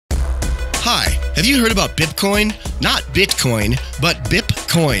Hi, have you heard about Bitcoin? Not Bitcoin, but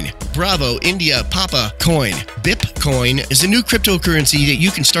Bipcoin. Bravo, India, Papa, Coin. Bipcoin is a new cryptocurrency that you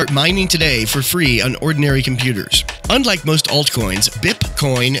can start mining today for free on ordinary computers. Unlike most altcoins,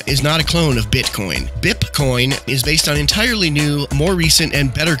 Bipcoin is not a clone of Bitcoin. Bipcoin is based on entirely new, more recent,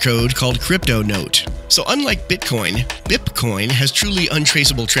 and better code called CryptoNote. So unlike Bitcoin, Bipcoin has truly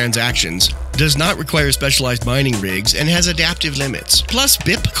untraceable transactions, does not require specialized mining rigs, and has adaptive limits. Plus,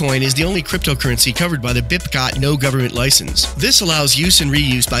 Bipcoin is the only cryptocurrency covered by the BIPCOT no government license. This allows use and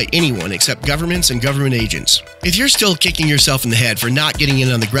reuse by anyone except governments and government agents. If you're still kicking yourself in the head for not getting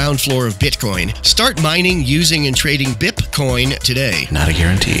in on the ground floor of Bitcoin, start mining, using, and trading Bipcoin today. Not a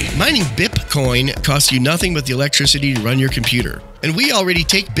guarantee. Mining Bipcoin costs you nothing but the electricity to run your computer. And we already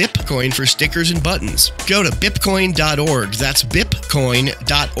take Bipcoin for stickers and buttons. Go to bipcoin.org. That's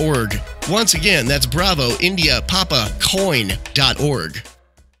bipcoin.org. Once again, that's Bravo, India, Papa, coin.org.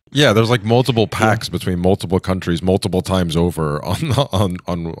 Yeah, there's like multiple pacts between multiple countries, multiple times over on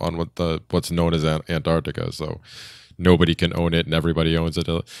what's known as Antarctica. So nobody can own it, and everybody owns it.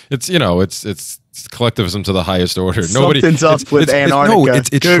 It's it's collectivism to the highest order. Something's up with Antarctica.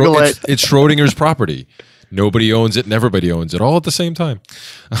 It's Schrodinger's property. Nobody owns it, and everybody owns it all at the same time.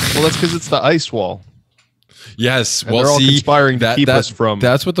 Well, that's because it's the ice wall. Yes, and they're all conspiring to keep us from.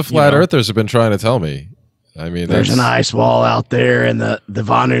 That's what the flat earthers have been trying to tell me. I mean, there's an ice wall out there, and the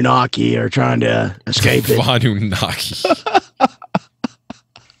Vanuaki are trying to escape it. Vanuaki.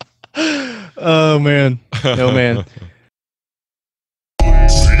 Oh man, no man.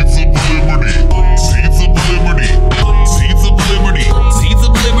 Seeds of liberty. Seeds of liberty. Seeds of liberty. Seeds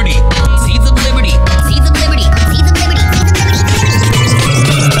of liberty. Seeds of liberty. Seeds of liberty. Seeds of liberty. Seeds of liberty.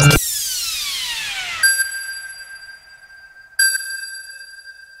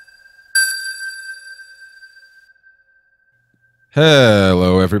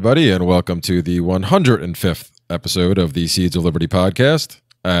 Hello, everybody, and welcome to the 105th episode of the Seeds of Liberty podcast.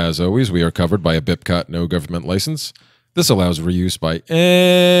 As always, we are covered by a BIPCOT no government license. This allows reuse by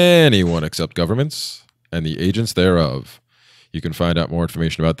anyone except governments and the agents thereof. You can find out more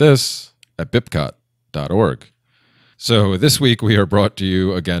information about this at bipcot.org. So this week we are brought to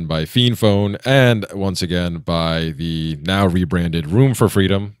you again by FeenPhone and once again by the now rebranded Room for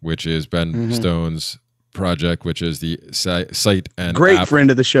Freedom, which is Ben Stone's project, which is the site and great app.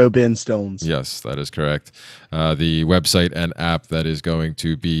 Friend of the show, Ben Stones. Yes, that is correct. The website and app that is going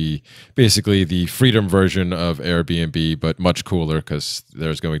to be basically the freedom version of Airbnb, but much cooler because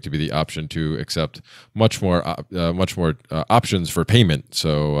there's going to be the option to accept much more options for payment.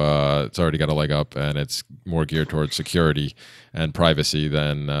 So it's already got a leg up, and it's more geared towards security and privacy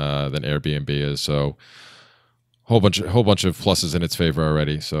than Airbnb is. So whole bunch of pluses in its favor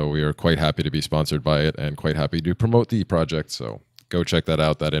already. So we are quite happy to be sponsored by it and quite happy to promote the project. So go check that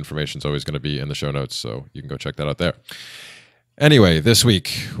out. That information is always going to be in the show notes, so you can go check that out there. Anyway, this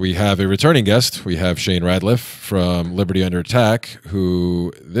week we have a returning guest. We have Shane Radliff from Liberty Under Attack,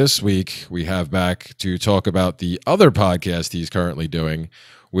 who this week we have back to talk about the other podcast he's currently doing,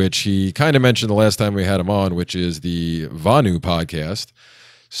 which he kind of mentioned the last time we had him on, which is the Vonu Podcast.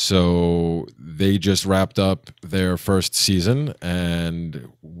 So they just wrapped up their first season,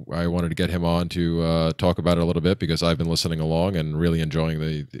 and I wanted to get him on to talk about it a little bit because I've been listening along and really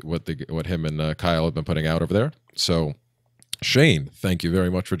enjoying what him and Kyle have been putting out over there. So, Shane, thank you very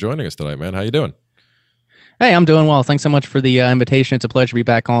much for joining us tonight, man. How you doing? Hey, I'm doing well. Thanks so much for the invitation. It's a pleasure to be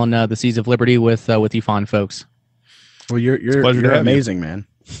back on the Seeds of Liberty with you fine folks. Well, you're amazing, man.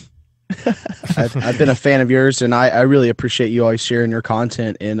 I've been a fan of yours, and I really appreciate you always sharing your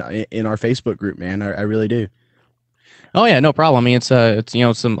content in our Facebook group, man. I really do. Oh yeah, no problem. I mean, it's a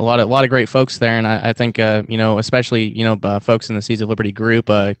lot of great folks there, and I think especially folks in the Seeds of Liberty group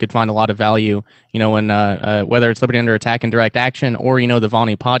could find a lot of value, when whether it's Liberty Under Attack and Direct Action or the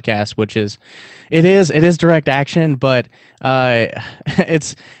Vonu Podcast, which is direct action, but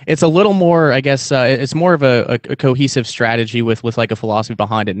it's a little more, I guess, it's more of a cohesive strategy with like a philosophy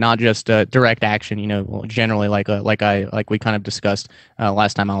behind it, not just direct action. Generally like we kind of discussed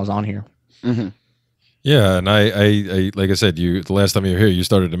last time I was on here. Mm-hmm. Yeah, and I like I said, the last time you were here, you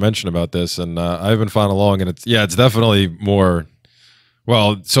started to mention about this, and I've been following along, and it's definitely more.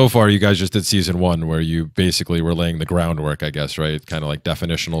 Well, so far you guys just did season 1, where you basically were laying the groundwork, I guess, right? Kind of like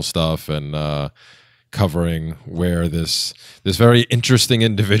definitional stuff and covering where this very interesting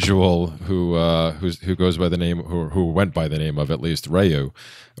individual who goes by the name who went by the name of at least Rayo,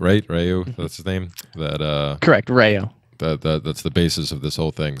 right? Rayo, that's his name. That correct, Rayo. That's the basis of this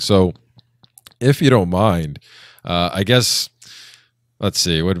whole thing. So, if you don't mind, I guess, let's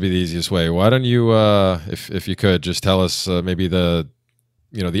see, what would be the easiest way? Why don't you, if you could, just tell us maybe the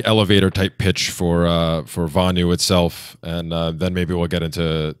the elevator type pitch for Vonu itself, and then maybe we'll get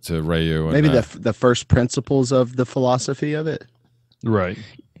into Rayo. And maybe the first principles of the philosophy of it. Right.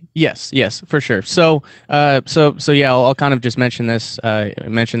 Yes, for sure. So yeah, I'll kind of just mention this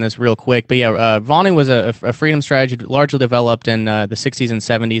real quick. But yeah, Vonu was a freedom strategy largely developed in the 60s and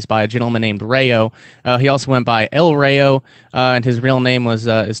 70s by a gentleman named Rayo. He also went by El Rayo, and his real name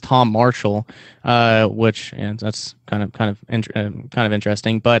is Tom Marshall, which that's kind of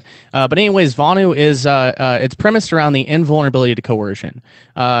interesting. But anyways, Vonu is it's premised around the invulnerability to coercion,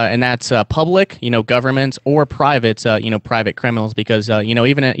 and that's public, governments, or private, private criminals, because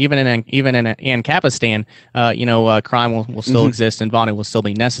even in Ancapistan, crime will still exist and Vonu will still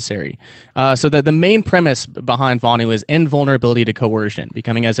be necessary. So the main premise behind Vonu is invulnerability to coercion,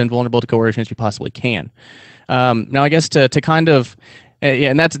 becoming as invulnerable to coercion as you possibly can. Now, I guess to kind of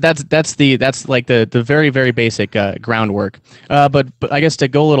yeah, and that's like the very, very basic groundwork. But I guess to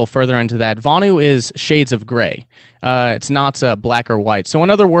go a little further into that, Vonu is shades of gray. It's not black or white. So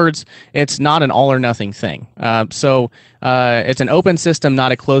in other words, it's not an all or nothing thing. So it's an open system,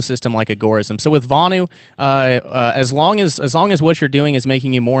 not a closed system like Agorism. So with Vonu, as long as what you're doing is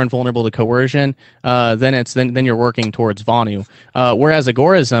making you more invulnerable to coercion, then you're working towards Vonu. Whereas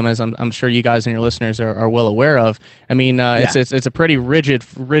Agorism, as I'm sure you guys and your listeners are well aware of, I mean, it's a pretty rigid,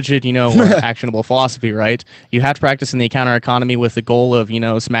 actionable philosophy, right? You have to practice in the counter economy with the goal of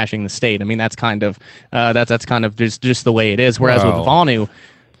smashing the state. I mean, that's kind of just the way it is. Whereas with Vonu,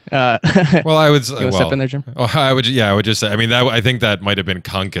 well, I would step in there, Jim. Oh, I would just say. I mean, I think that might have been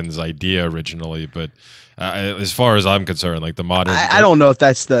Konkin's idea originally, but as far as I'm concerned, like the modern, I don't know if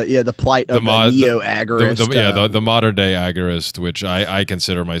that's the plight of the neo-agorist. The modern day agorist, which I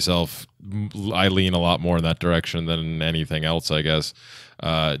consider myself. I lean a lot more in that direction than anything else, I guess.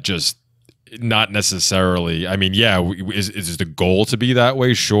 Just not necessarily. I mean, yeah, is the goal to be that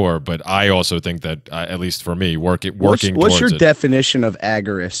way? Sure, but I also think that at least for me, working. What's your definition of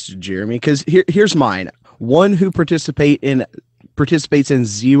agorist, Jeremy? Because here's mine: one who participates in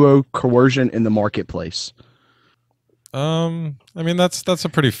zero coercion in the marketplace. I mean, that's a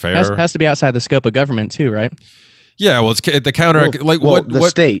pretty fair. Has to be outside the scope of government too, right? Yeah, well, it's the counter, the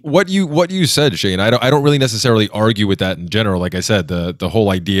state. What you said, Shane. I don't really necessarily argue with that in general. Like I said, the whole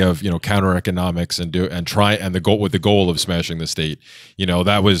idea of counter economics and the goal of smashing the state.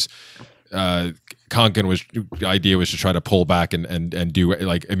 That was Konkin idea was to try to pull back and do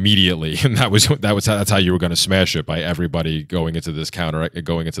like immediately, and that's how you were going to smash it, by everybody going into the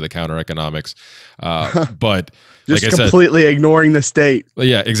counter economics. But just like completely ignoring the state.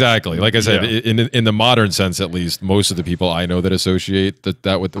 Yeah, exactly. Like I said, in the modern sense, at least, most of the people I know that associate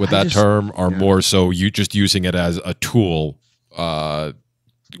that with that term are more so you just using it as a tool,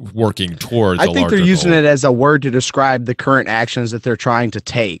 working towards. I think they're using it as a word to describe the current actions that they're trying to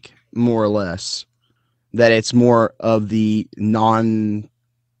take, more or less. That it's more of the non-coercive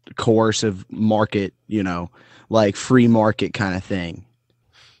market, like free market kind of thing.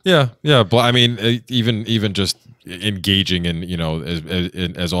 Yeah. I mean, even just engaging in,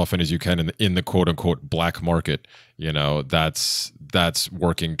 as often as you can in the quote unquote black market, that's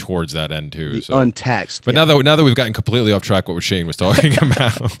working towards that end too. So untaxed. But now that we've gotten completely off track, what Shane was talking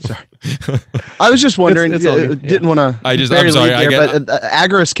about. Sorry. I was just wondering. Didn't want to. I'm sorry. But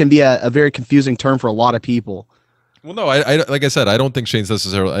agorist can be a very confusing term for a lot of people. Well, no, I like I said, I don't think Shane's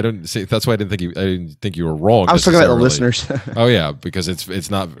necessarily. I don't say that's why I didn't think you were wrong. I was talking about the listeners. Oh yeah, because it's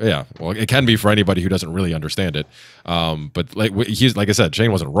not. Yeah, well, it can be for anybody who doesn't really understand it. But like I said,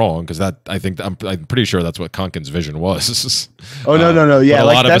 Shane wasn't wrong, because I'm pretty sure that's what Konkin's vision was. Oh no, yeah. A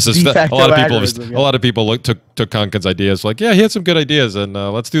lot of people took Konkin's ideas like, yeah, he had some good ideas, and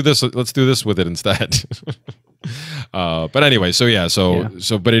let's do this with it instead. But anyway,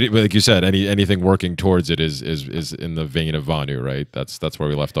 but like you said, anything working towards it is in the vein of Vonu, right? That's where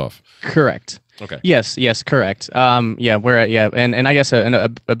we left off. Correct. Okay. Yes, correct. And I guess a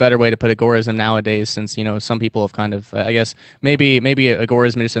better way to put Agorism nowadays, since some people have kind of maybe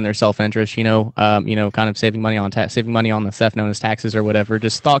Agorism is in their self-interest, kind of saving money on the theft known as taxes or whatever.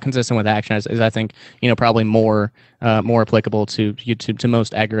 Just thought consistent with action is I think probably more applicable to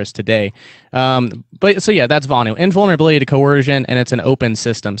most agorists today. But so yeah, that's Vonu. Invulnerability to coercion, and it's an open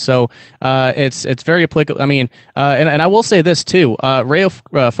system. So it's very applicable. I mean, and I will say this too. Rayo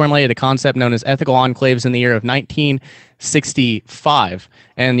formulated a concept known as ethical enclaves in the year of 19 1965.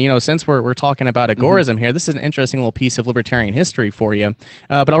 And, since we're talking about agorism here, this is an interesting little piece of libertarian history for you.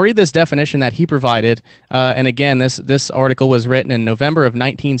 But I'll read this definition that he provided. And again, this article was written in November of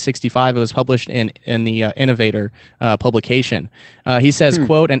 1965. It was published in the Innovator publication. He says,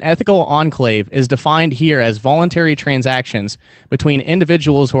 quote, "An ethical enclave is defined here as voluntary transactions between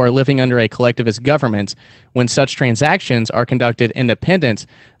individuals who are living under a collectivist government when such transactions are conducted independent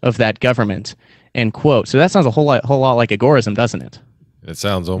of that government." End quote. So that sounds a whole lot like agorism, doesn't it? It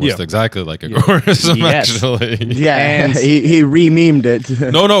sounds almost exactly like agorism, actually. Yeah, and he re-memed it. He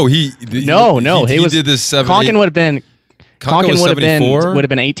did this 70. Konkin would have been. Konkin would have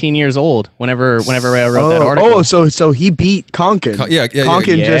been 18 years old whenever I wrote that article. So he beat Konkin.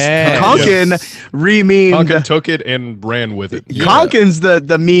 Konkin re-memed. Konkin took it and ran with it. Yeah. Konkin's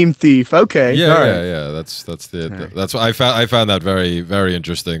the meme thief. Okay. Yeah. That's what I found that very, very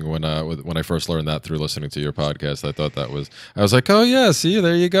interesting when I first learned that through listening to your podcast. I was like, oh yeah, see,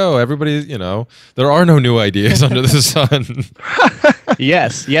 there you go. Everybody, there are no new ideas under the sun.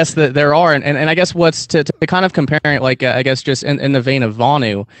 yes, there are, and I guess what's to kind of compare it, like I guess just in the vein of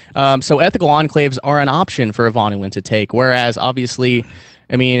Vonu. So ethical enclaves are an option for a Vonuan to take, whereas obviously,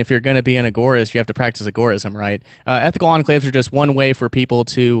 I mean, if you're going to be an agorist, you have to practice agorism, right? Ethical enclaves are just one way for people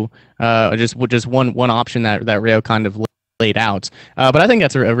to just one option that Rayo kind of laid out. But I think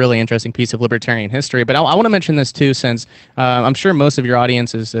that's a really interesting piece of libertarian history. But I want to mention this too, since I'm sure most of your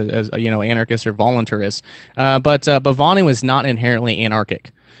audience is anarchists or voluntarists. But Vonu is not inherently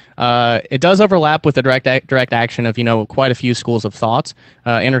anarchic. It does overlap with the direct action of quite a few schools of thought,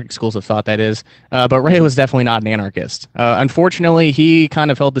 anarchic schools of thought, that is. But Rayo was definitely not an anarchist. Unfortunately, he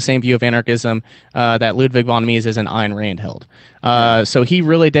kind of held the same view of anarchism that Ludwig von Mises and Ayn Rand held. So he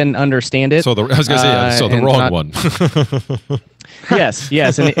really didn't understand it. So the wrong one. Yes,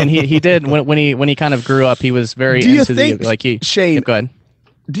 and he did when he kind of grew up. He was very into Shane, go ahead.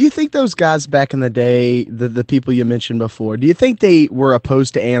 Do you think those guys back in the day, the people you mentioned before, do you think they were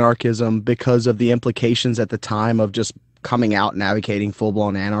opposed to anarchism because of the implications at the time of just coming out and advocating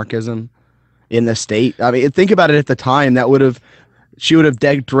full-blown anarchism in the state? I mean, think about it at the time. She would have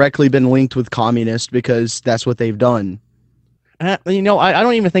directly been linked with communists because that's what they've done. I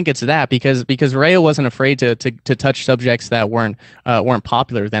don't even think it's that because Rayo wasn't afraid to touch subjects that weren't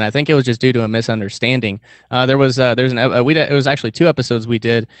popular then. I think it was just due to a misunderstanding. It was actually 2 episodes we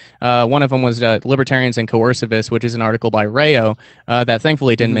did. One of them was Libertarians and Coercivists, which is an article by Rayo that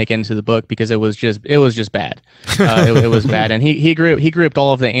thankfully didn't make it into the book because it was just bad. It was bad, and he grouped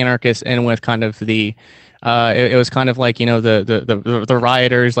all of the anarchists in with kind of the. It was kind of like the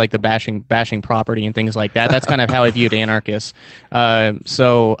rioters, like the bashing property and things like that. That's kind of how I viewed anarchists.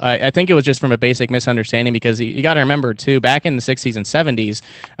 So I think it was just from a basic misunderstanding because you got to remember too, back in the 60s and 70s,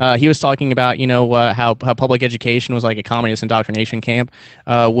 he was talking about how public education was like a communist indoctrination camp,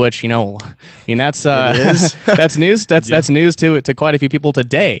 which that's that's news. That's news to quite a few people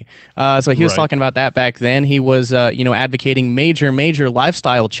today. So he was talking about that back then. He was advocating major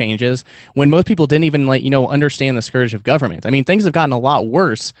lifestyle changes when most people didn't even understand the scourge of government. I mean, things have gotten a lot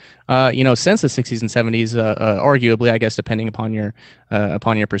worse, since the 60s and 70s, arguably, I guess, depending upon your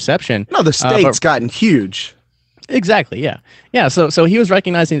perception. No, the state's gotten huge. Exactly. Yeah. So he was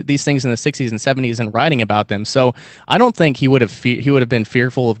recognizing these things in the 60s and 70s and writing about them. So I don't think he would have been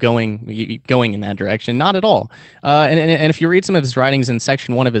fearful of going in that direction. Not at all. And if you read some of his writings in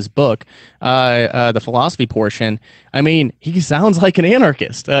section 1 of his book, the philosophy portion, I mean, he sounds like an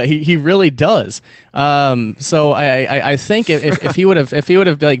anarchist. He really does. So I think if he would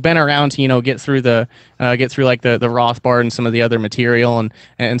have like been around to get through the Rothbard and some of the other material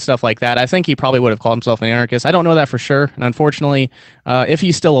and stuff like that, I think he probably would have called himself an anarchist. I don't know that for sure. And unfortunately, if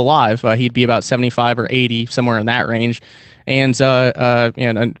he's still alive, he'd be about 75 or 80, somewhere in that range. And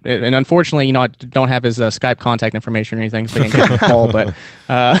unfortunately, I don't have his Skype contact information or anything, so I can't give him a call. But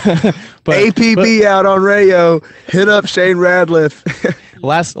APB out on Rayo. Hit up Shane Radliff.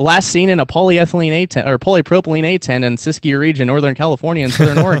 Last seen in a polyethylene A10 or polypropylene A10 in Siskiyou region, Northern California and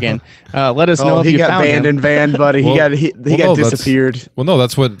Southern Oregon. Let us know if you found him. He got banned in van, buddy. He got disappeared.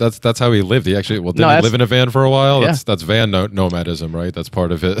 That's how he lived. He actually didn't he live in a van for a while? Yeah. That's van nomadism, right? That's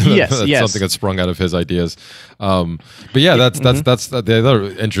part of it. That's something that sprung out of his ideas. But yeah, that's the other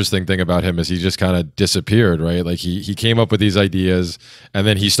interesting thing about him is he just kind of disappeared, right? Like he came up with these ideas and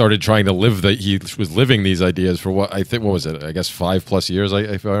then he started trying to he was living these ideas for what was it? I guess 5+ years,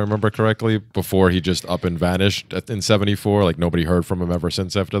 if I remember correctly, before he just up and vanished in 74. Like nobody heard from him ever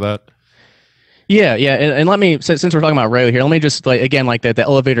since after that. Yeah, and let me since we're talking about Rayo here, let me just again the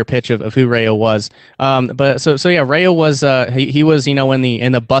elevator pitch of who Rayo was. But yeah, Rayo was he was in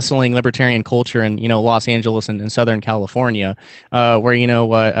the bustling libertarian culture in Los Angeles and Southern California,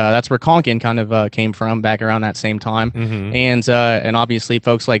 where that's where Konkin kind of came from back around that same time, and obviously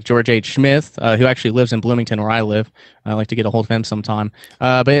folks like George H. Smith, who actually lives in Bloomington where I live. I like to get a hold of him sometime.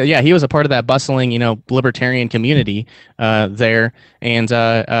 But yeah, he was a part of that bustling libertarian community there, and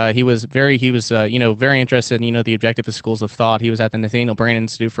he was very interested in very interested in the objectivist schools of thought. He was at the Nathaniel Brand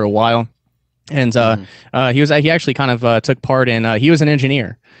Institute for a while, and he actually kind of took part in. He was an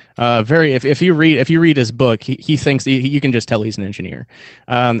engineer. If you read his book, he thinks you can just tell he's an engineer.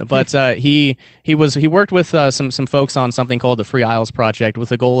 But he worked with some folks on something called the Free Isles Project with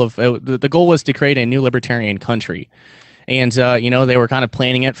the goal of the goal was to create a new libertarian country. And they were kind of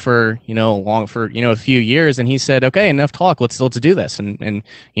planning it for a few years, and he said, "Okay, enough talk. Let's do this." And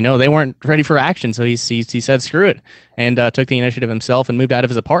they weren't ready for action, so he said, "Screw it," and took the initiative himself and moved out of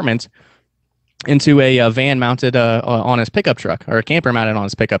his apartment into a van mounted on his pickup truck, or a camper mounted on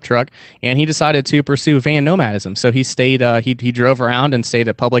his pickup truck, and he decided to pursue van nomadism. So he stayed. He drove around and stayed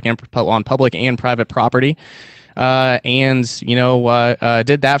at public and private property. And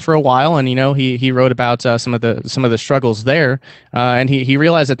did that for a while, and he wrote about some of the struggles there, and he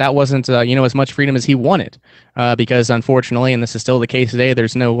realized that wasn't as much freedom as he wanted, because unfortunately, and this is still the case today,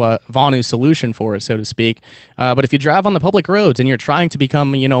 there's no Vonu solution for it, so to speak. But if you drive on the public roads and you're trying to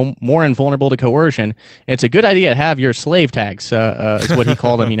become more invulnerable to coercion, it's a good idea to have your slave tags, is what he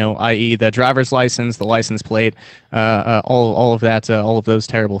called them, i.e. the driver's license, the license plate, all of that, all of those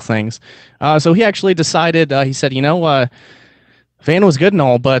terrible things. So he actually decided, he said, Van was good and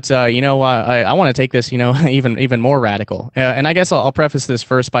all, but I want to take this, even more radical. And I guess I'll preface this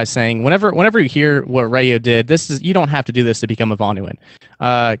first by saying, whenever you hear what Rayo did, you don't have to do this to become a Vonuan,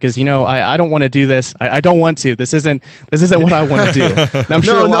 because I don't want to do this. I don't want to. This isn't what I want to do. And I'm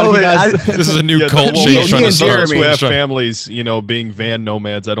sure a lot of you guys. This is a new cult Shane trying to start. We have families, being van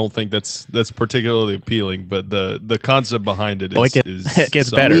nomads. I don't think that's particularly appealing, but the concept behind it it gets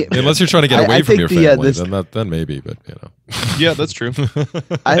better. Unless you're trying to get away from your family, then maybe. But yeah, that's true.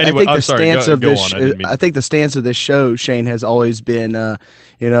 I think the stance of this show, Shane, has always been,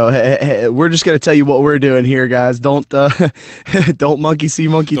 hey, we're just going to tell you what we're doing here, guys. Don't monkey see,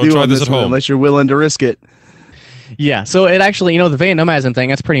 monkey do on this one unless you're willing to risk it. Yeah, so it actually, the van nomadism thing,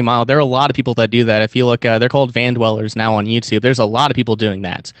 that's pretty mild. There are a lot of people that do that. If you look, they're called van dwellers now on YouTube. There's a lot of people doing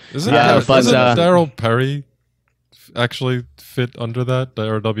that. Isn't Daryl Perry actually fit under that?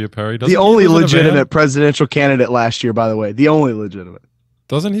 R.W. Perry? The only legitimate presidential candidate last year, by the way. The only legitimate.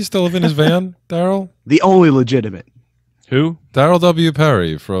 Doesn't he still live in his van, Daryl? The only legitimate. Who? Daryl W.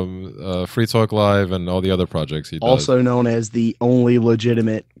 Perry from Free Talk Live and all the other projects he does. Also known as the only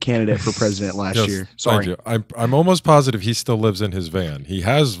legitimate candidate for president last year. Sorry. Thank you. I'm almost positive he still lives in his van. He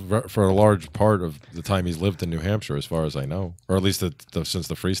has for a large part of the time he's lived in New Hampshire, as far as I know, or at least since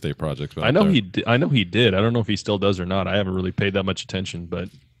the Free State Project's been I know there. he did. I don't know if he still does or not. I haven't really paid that much attention, but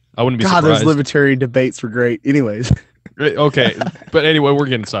I wouldn't be surprised. Those libertarian debates were great. Anyways. Okay, but anyway, we're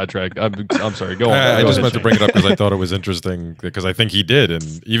getting sidetracked. I'm sorry. Go on. I just meant to bring it up because I thought it was interesting, because I think he did,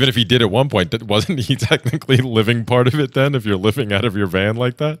 and even if he did at one point, wasn't he technically living part of it then? If you're living out of your van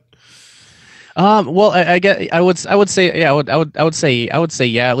like that. Well, I would say yeah, I would say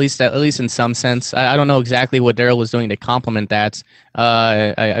yeah, at least in some sense. I don't know exactly what Daryl was doing to complement that.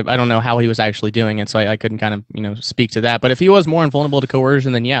 I don't know how he was actually doing it, so I couldn't kind of speak to that. But if he was more invulnerable to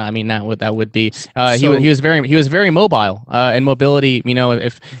coercion, then yeah, I mean that would be. He was very mobile, and mobility.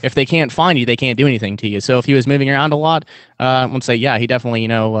 If they can't find you, they can't do anything to you. So if he was moving around a lot, I would say yeah, he definitely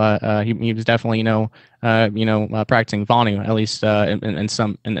he was definitely practicing Vonu, at least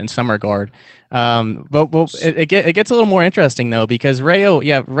in some regard. But it gets a little more interesting though, because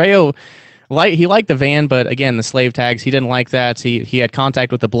Rayo. He liked the van, but again, the slave tags, he didn't like that. He had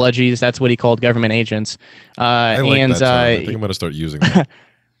contact with the bludgies. That's what he called government agents. I like that term. I think I'm going to start using that.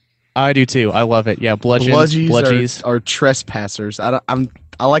 I do too. I love it. Yeah, bludgies are trespassers. I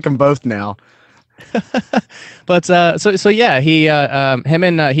like them both now. But so yeah, he had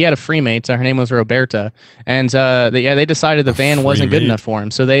a free mate. Her name was Roberta, and they decided the van wasn't good enough for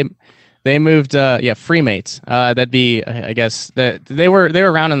him, so they moved free mates. That'd be, I guess, that they were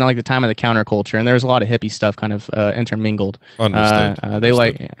around in the time of the counterculture, and there was a lot of hippie stuff kind of intermingled.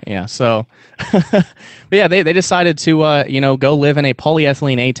 Understood. So but yeah, they decided to go live in a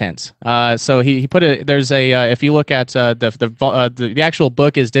polyethylene A tent. So he put it. There's a if you look at the actual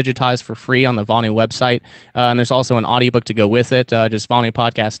book is digitized for free on the Vonu website, and there's also an audiobook to go with it. Just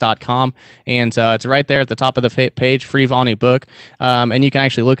VonuPodcast.com, and it's right there at the top of the page, free Vonu book, and you can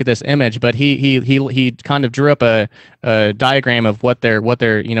actually look at this image. image, but he kind of drew up a diagram of what their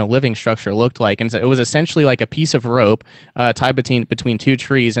living structure looked like, and so it was essentially like a piece of rope tied between two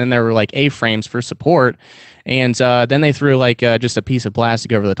trees, and there were like A-frames for support. And then they threw like just a piece of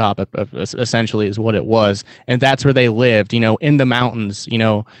plastic over the top, essentially is what it was. And that's where they lived, in the mountains,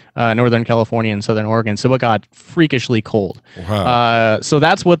 Northern California and Southern Oregon. So it got freakishly cold. Wow. So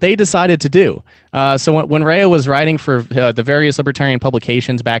that's what they decided to do. So when Rayo was writing for the various libertarian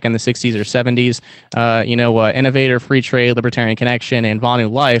publications back in the 60s or 70s, Innovator, Free Trade, Libertarian Connection, and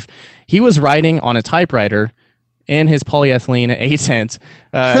Vonu Life, he was writing on a typewriter in his polyethylene 8-cent,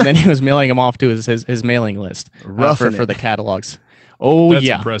 and then he was mailing them off to his mailing list for the catalogs. Oh, that's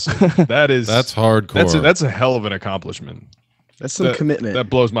yeah. impressive. That's hardcore. That's a hell of an accomplishment. That's some commitment. That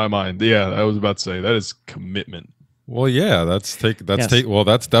blows my mind. Yeah, I was about to say that is commitment. Well, yeah, that's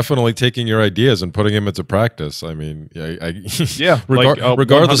definitely taking your ideas and putting them into practice. I mean,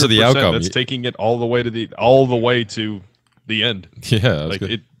 regardless of the outcome, that's taking it all the way to the end. Yeah, like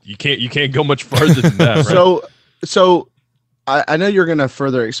you can't go much farther than that. Right? So I know you're going to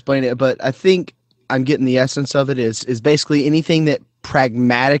further explain it, but I think I'm getting the essence of it is basically anything that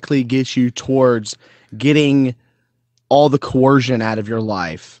pragmatically gets you towards getting all the coercion out of your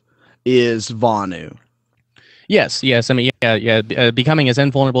life is Vonu. Yes. I mean, becoming as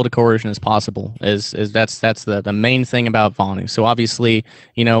invulnerable to coercion as possible is that's the main thing about Vonu. So obviously,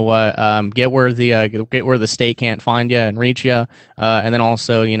 get where the state can't find you and reach you, and then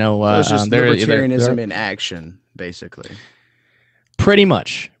also, it's just libertarianism in action, basically. Pretty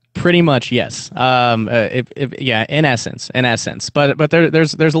much, yes. In essence. But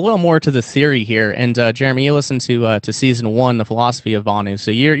there's a little more to the theory here. And Jeremy, you listened to season 1, the philosophy of Vonu, so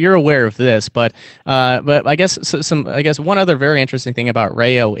you're aware of this. But I guess one other very interesting thing about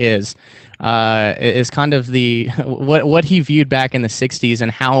Rayo is kind of the what he viewed back in the 60s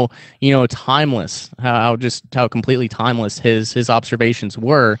and how timeless, how completely timeless his observations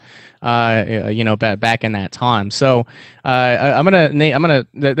were. Back in that time. So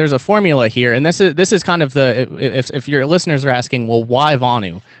there's a formula here, and this is kind of if your listeners are asking, well, why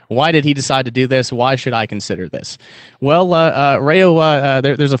Vonu? Why did he decide to do this? Why should I consider this? Well, Rayo,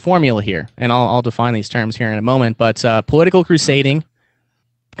 there's a formula here, and I'll define these terms here in a moment. But political crusading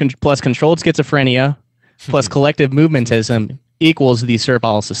plus controlled schizophrenia plus collective movementism equals the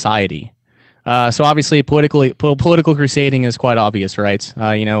servile society. So obviously, political crusading is quite obvious, right?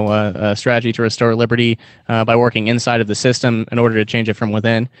 A strategy to restore liberty by working inside of the system in order to change it from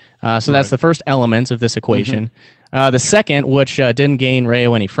within. So that's the first element of this equation. The second, which didn't gain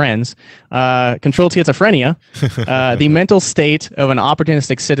Rayo any friends, controlled schizophrenia, the mental state of an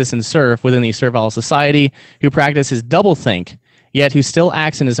opportunistic citizen serf within the servile society who practices doublethink, yet who still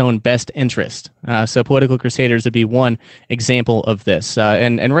acts in his own best interest. So political crusaders would be one example of this.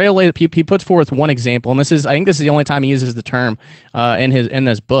 And Rayo, he puts forth one example, and I think this is the only time he uses the term in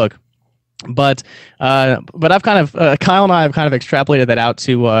this book. But I've kind of Kyle and I have kind of extrapolated that out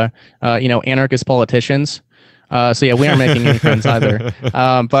to anarchist politicians. So yeah, we aren't making any friends either.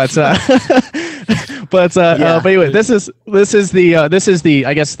 But anyway, this is the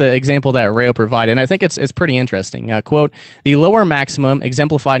I guess the example that Rayo provided, and I think it's pretty interesting. Quote: the lower maximum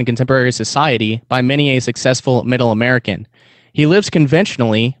exemplified in contemporary society by many a successful middle American. He lives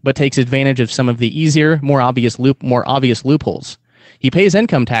conventionally, but takes advantage of some of the easier, more obvious loopholes. He pays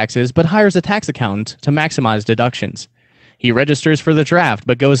income taxes, but hires a tax accountant to maximize deductions. He registers for the draft,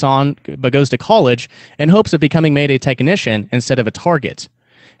 but goes to college in hopes of becoming made a technician instead of a target.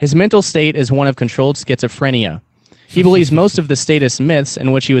 His mental state is one of controlled schizophrenia. He believes most of the statist myths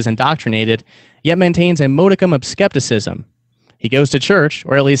in which he was indoctrinated, yet maintains a modicum of skepticism. He goes to church,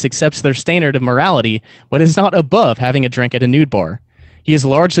 or at least accepts their standard of morality, but is not above having a drink at a nude bar. He is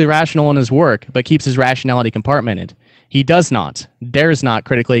largely rational in his work, but keeps his rationality compartmented. He dares not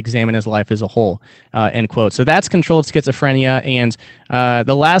critically examine his life as a whole, end quote. So that's controlled schizophrenia, and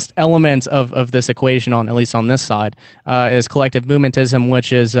the last element of this equation, at least on this side, is collective movementism,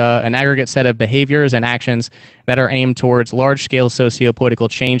 which is an aggregate set of behaviors and actions that are aimed towards large-scale socio-political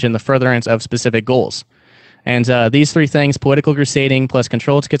change in the furtherance of specific goals. And these three things, political crusading plus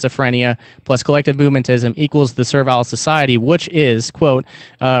controlled schizophrenia plus collective movementism, equals the servile society, which is, quote,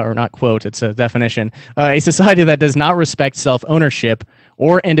 or not quote, it's a definition, a society that does not respect self-ownership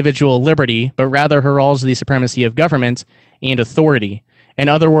or individual liberty, but rather heralds the supremacy of government and authority. In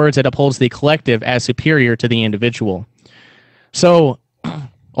other words, it upholds the collective as superior to the individual. So,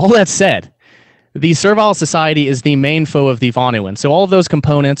 all that said, the servile society is the main foe of the Vonuan. So all of those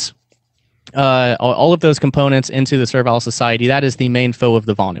components into the servile society, that is the main foe of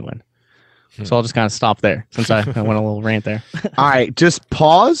the Vonuan. So I'll just kind of stop there since I went a little rant there. All right, just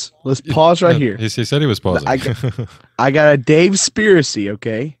pause. Let's pause right here. He said he was pausing. I got a Dave Spiracy,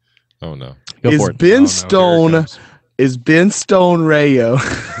 okay? Oh no. Go for it. Ben Oh, no, here it Stone comes. is Ben Stone Rayo?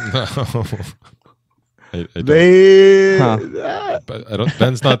 No. I don't, They but I don't.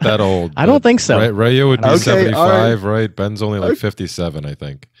 Ben's not that old. I don't think so. Rayo would be Okay, 75, right? Ben's only like 57, I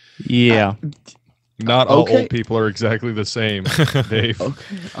think. Yeah. Not all Okay. old people are exactly the same, Dave.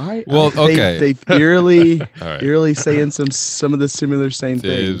 okay. All right. Well, okay. They eerily All right. eerily saying some of the similar same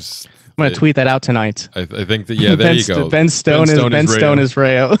things. Dave's, I'm gonna tweet that out tonight. I think that there you go. Ben Stone is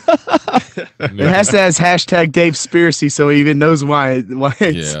Rayo. It has to have hashtag Dave Spiracy so he even knows why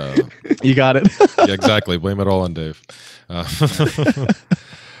it's Yeah, You got it. yeah, exactly. Blame it all on Dave.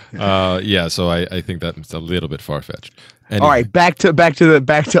 Yeah, so I think that's a little bit far fetched. All right, back to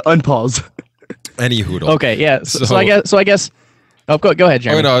unpause. Any hoodle. Okay, yeah. So I guess. Oh, go ahead,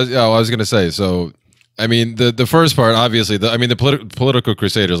 Oh Jeremy. no, I was gonna say. So, I mean, the first part, obviously, the political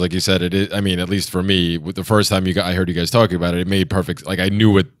crusaders, like you said, it is. I mean, at least for me, the first time I heard you guys talking about it, it made perfect. Like I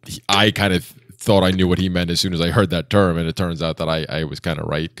knew what I kind of thought I knew what he meant as soon as I heard that term, and it turns out that I was kind of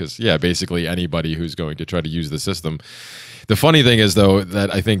right because yeah, basically anybody who's going to try to use the system. The funny thing is though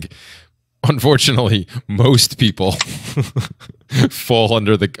that I think, unfortunately, most people fall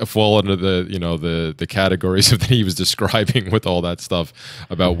under the the categories that he was describing with all that stuff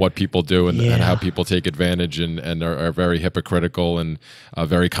about what people do and how people take advantage and are very hypocritical and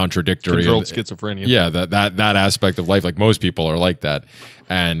very contradictory. Controlled schizophrenia. Yeah, that aspect of life, like most people are like that.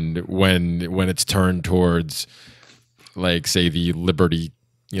 And when it's turned towards, like, say, the liberty,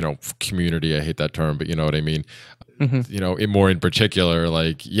 community, I hate that term, but you know what I mean. Mm-hmm. More in particular,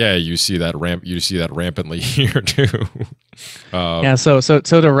 like, yeah, you see that rampantly here too. Yeah, so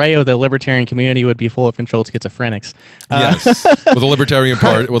to Rayo, the libertarian community would be full of controlled schizophrenics. Yes, with the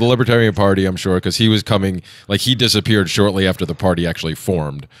Libertarian Party, I'm sure, because he was coming, like, he disappeared shortly after the party actually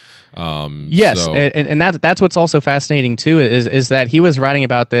formed. Yes, so- and that's what's also fascinating too is that he was writing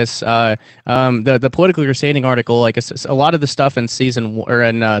about this the political crusading article, like a lot of the stuff in section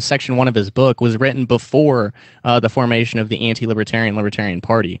 1 of his book was written before the formation of the Libertarian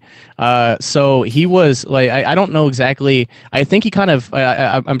Party. So he was like, I don't know exactly. I think he kind of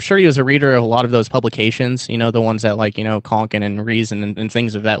I'm sure he was a reader of a lot of those publications. The ones that, like, Conkin and Reason and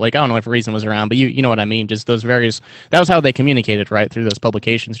things of that. Like, I don't know if Reason was around, but you know what I mean. Just those various. That was how they communicated, right, through those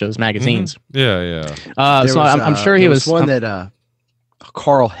publications, those magazines. Yeah. So I'm sure he was one that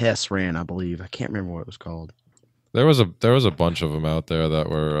Carl Hess ran, I believe. I can't remember what it was called. There was a bunch of them out there that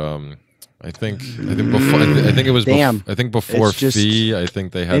were. I think before. I think it was. Damn. I think before It's just- Fee. I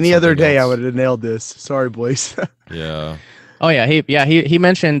think they had. Any other something day, I else. would have nailed this. Sorry, boys. Yeah. Oh yeah, he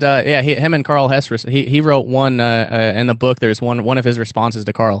mentioned him and Carl Hess. He wrote one in the book. There's one of his responses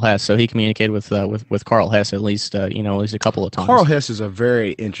to Carl Hess. So he communicated with Carl Hess at least at least a couple of times. Carl Hess is a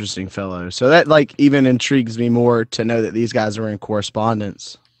very interesting fellow. So that, like, even intrigues me more to know that these guys are in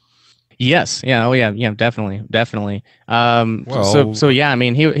correspondence. Yes. Yeah. Oh yeah. Yeah. Definitely. Well- So yeah. I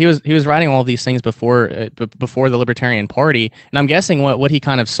mean, he was writing all of these things before the Libertarian Party, and I'm guessing what he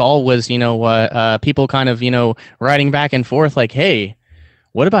kind of saw was people kind of writing back and forth like, hey,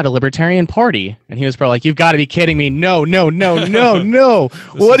 what about a Libertarian Party? And he was probably like, you've got to be kidding me. No.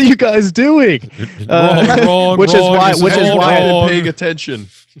 What are you guys doing? Wrong. Which is why I'm paying attention.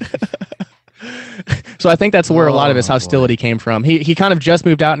 So I think that's where a lot of his hostility came from. He kind of just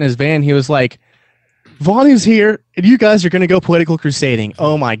moved out in his van. He was like, Vonu's here, and you guys are going to go political crusading.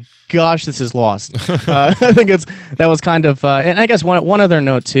 Oh my gosh, this is lost. I think that was kind of, and I guess one other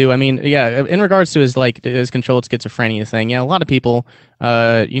note too. I mean, yeah, in regards to his controlled schizophrenia thing, yeah, a lot of people,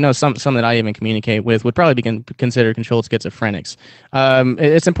 some that I even communicate with would probably be considered controlled schizophrenics.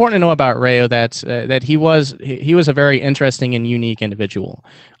 It's important to know about Rayo that he was a very interesting and unique individual,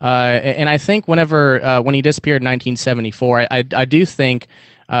 and I think when he disappeared in 1974, I do think,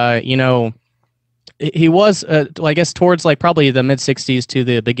 he was, I guess, towards like probably the mid 60s to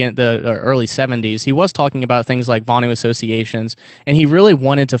the early 70s. He was talking about things like Vonu associations, and he really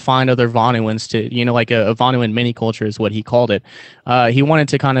wanted to find other Vonuans to, like a Vonuan mini culture is what he called it. He wanted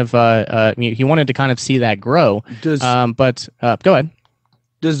to kind of see that grow. But go ahead.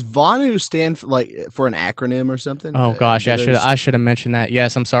 Does Vonu stand for an acronym or something? Oh gosh, I should have mentioned that.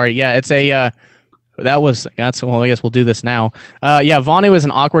 Yes, I'm sorry. Yeah, it's a. Well, I guess we'll do this now. Vonu is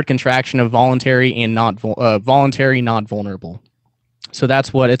an awkward contraction of voluntary and not vulnerable. So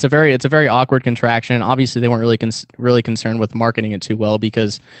that's what it's a very awkward contraction. Obviously, they weren't really concerned with marketing it too well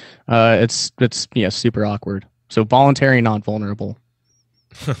because it's super awkward. So voluntary, not vulnerable.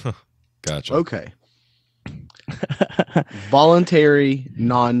 Gotcha. Okay. Voluntary,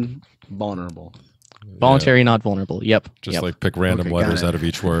 vulnerable. Voluntary, not vulnerable. Yep. Just Yep. like pick random Okay, got letters it. out of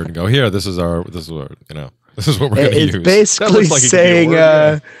each word and go, here, this is what this is what we're going to It's use. basically looks like it could be a saying,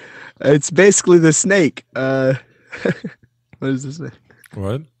 word, it's basically the snake. What is this?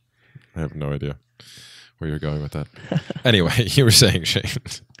 What? I have no idea where you're going with that. Anyway, you were saying, Shane.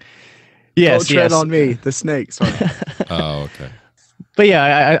 Yes. Don't tread yes. on me, the snake. Sorry. Oh, okay. But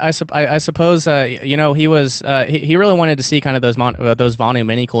yeah, I suppose he was he really wanted to see kind of those Vonu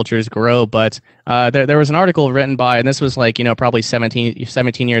mini cultures grow. But there was an article written by, and this was like probably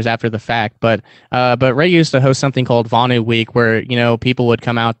 17 years after the fact. But Ray used to host something called Vonu Week, where people would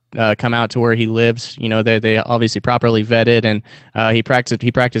come out to where he lives. They obviously properly vetted, and he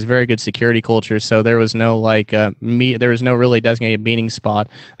practiced very good security culture. So there was no there was no really designated meeting spot.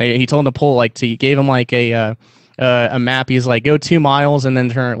 He told him to pull he gave him a map. He's like, go 2 miles and then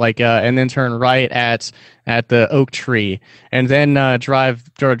turn turn right at the oak tree, and then drive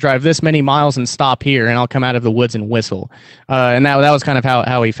this many miles and stop here, and I'll come out of the woods and whistle. And that was kind of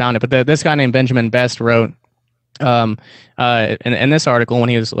how he found it. But this guy named Benjamin Best wrote in this article, when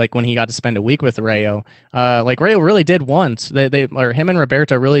he got to spend a week with Rayo, Rayo really did want him and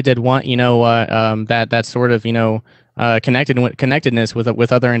Roberto really did want that sort of connectedness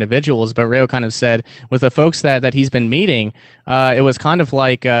with other individuals. But Rayo kind of said with the folks that he's been meeting, it was kind of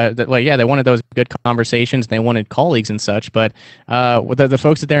they wanted those good conversations, they wanted colleagues and such. But with the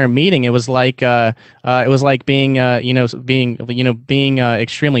folks that they were meeting, it was like being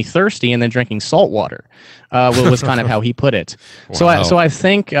extremely thirsty and then drinking salt water. Was kind of how he put it. Wow. So I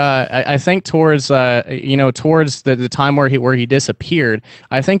think towards the time where he disappeared,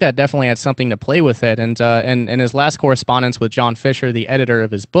 I think that definitely had something to play with it. And in his last correspondence with John Fisher, the editor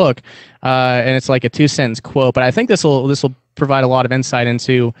of his book, and it's like a 2-sentence quote, but I think this will provide a lot of insight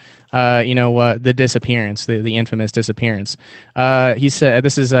into the disappearance, the infamous disappearance. He said,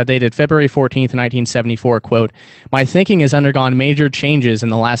 this is dated February 14th, 1974, quote, "My thinking has undergone major changes in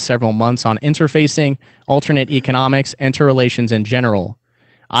the last several months on interfacing, alternate economics, interrelations in general.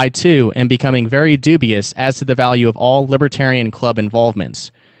 I, too, am becoming very dubious as to the value of all libertarian club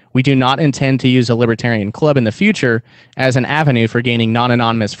involvements. We do not intend to use a libertarian club in the future as an avenue for gaining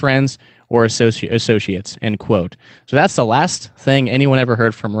non-anonymous friends or associates," end quote. So that's the last thing anyone ever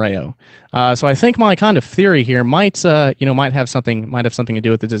heard from Rayo. So I think my kind of theory here might have something to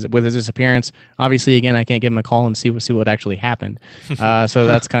do with his disappearance. Obviously, again, I can't give him a call and see what actually happened. So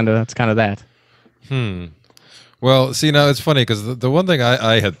that's kind of that. Well, see, now it's funny because the one thing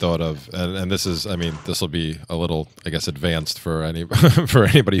I had thought of, and this is, I mean, this will be a little, I guess, advanced for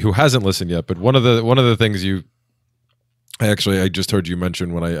anybody who hasn't listened yet. But one of the things I just heard you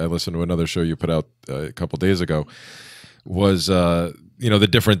mention when I listened to another show you put out a couple days ago was the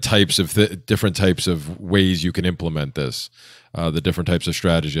different types of ways you can implement this. The different types of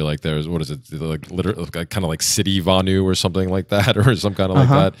strategy, like there's, what is it, like literally kind of like city Vonu or something like that, or some kind of like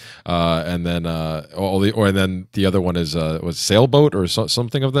that, and then and then the other one is was sailboat or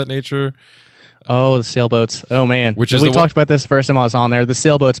something of that nature. Oh, the sailboats. Oh man, Which is we talked about this the first time I was on there. The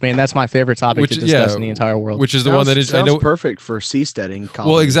sailboats, man, that's my favorite topic to discuss in the entire world. Which is the one that is, I know, perfect for seasteading.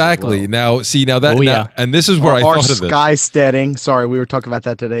 well, exactly. Now, see, now that, and this is where I or thought of this. Sky steading. Sorry, we were talking about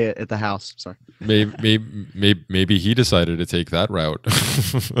that today at the house. Sorry. Maybe he decided to take that route,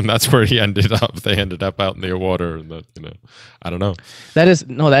 and that's where he ended up. They ended up out in the water, and I don't know. That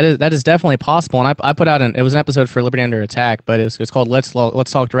is definitely possible. And I put out it was an episode for Liberty Under Attack, but it's called Let's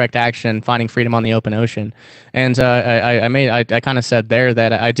Talk Direct Action: Finding Freedom on the Open Ocean. And I kind of said there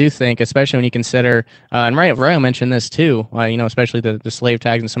that I do think, especially when you consider, and Rayo mentioned this too, especially the slave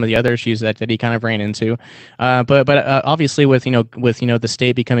tags and some of the other issues that he kind of ran into, but obviously with the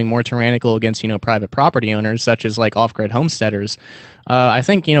state becoming more tyrannical against private property owners, such as like off-grid homesteaders. I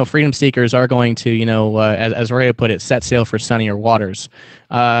think freedom seekers are going to as Rayo put it, set sail for sunnier waters,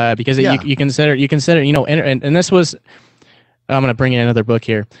 because you consider and this was. I'm going to bring in another book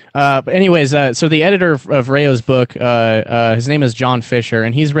here. But anyways, so the editor of Rayo's book, his name is John Fisher,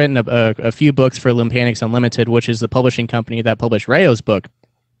 and he's written a few books for Limpanics Unlimited, which is the publishing company that published Rayo's book.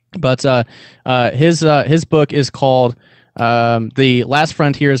 But his book is called The Last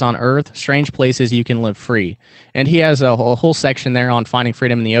Frontiers on Earth, Strange Places You Can Live Free. And he has a whole section there on finding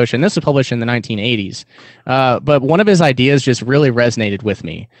freedom in the ocean. This was published in the 1980s. But one of his ideas just really resonated with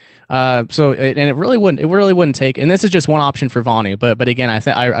me. It really wouldn't take, and this is just one option for Vonu, but again,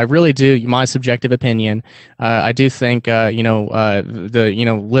 I really do, my subjective opinion, I do think, living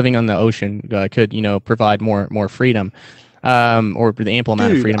on the ocean could, provide more freedom. Or the ample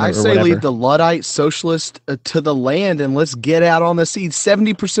amount of freedom. I say leave the Luddite socialist to the land and let's get out on the sea.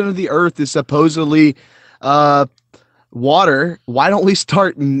 70% of the earth is supposedly water, why don't we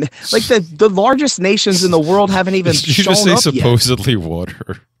start like the largest nations in the world haven't even Did you shown just say up supposedly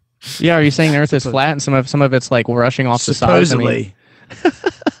water? Yeah, are you saying the Earth is flat and some of it's like rushing off the sides? I mean, Supposedly.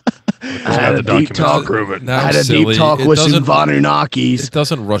 I had a deep talk. Now, I had a silly. deep talk It with some doesn't- Vanuakis. It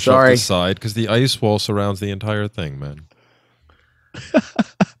doesn't rush off Sorry. the side because the ice wall surrounds the entire thing, man.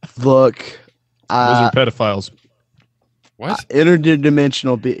 Look, Those are pedophiles. What?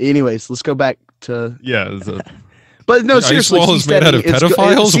 interdimensional. Anyways, let's go back to. Yeah. It's a, But no, The ice seriously, wall is made out of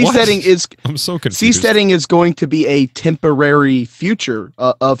pedophiles? What? seasteading is I'm so confused. seasteading is going to be a temporary future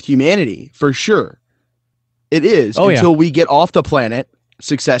of humanity for sure. It is until we get off the planet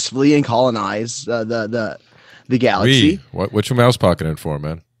successfully and colonize the galaxy. Which mouse pocketing for,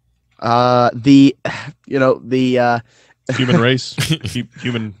 man? The human race.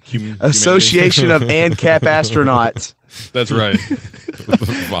 Human. Association of ANCAP astronauts. That's right.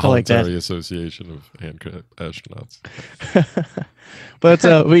 Voluntary Association of astronauts. but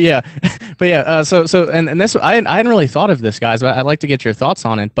yeah. So and this I hadn't really thought of this, guys, but I'd like to get your thoughts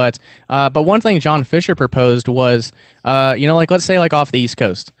on it. But one thing John Fisher proposed was, like let's say like off the East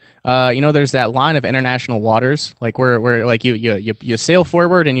Coast. There's that line of international waters, like where like you sail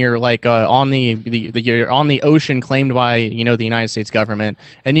forward and you're like on you're on the ocean claimed by the United States government,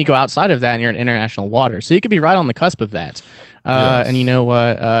 and you go outside of that and you're in international waters. So you could be right on the cusp of that. Yes.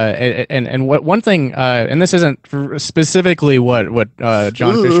 And what one thing, and this isn't specifically what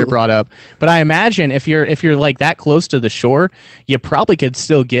John Fisher brought up, but I imagine if you're like that close to the shore, you probably could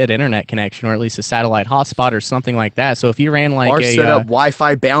still get internet connection or at least a satellite hotspot or something like that. So if you ran like or set up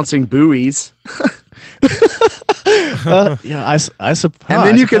Wi-Fi bouncing buoys, I suppose. and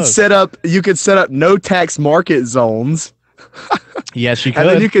then you could set up no tax market zones. Yes, you could. And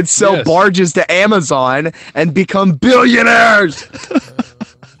then you could sell barges to Amazon and become billionaires.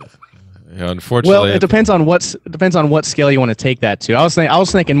 Yeah, unfortunately, well, it depends on what scale you want to take that to. I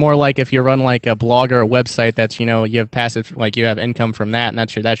was thinking more like if you run like a blog or a website that's you have passive, like you have income from that, and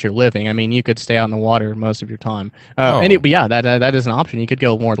that's your living. I mean, you could stay out in the water most of your time. But yeah, that is an option. You could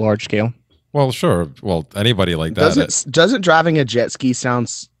go more large scale. Well, sure. Well, anybody like that. Doesn't driving a jet ski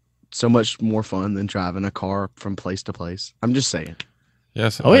sound so much more fun than driving a car from place to place? I'm just saying.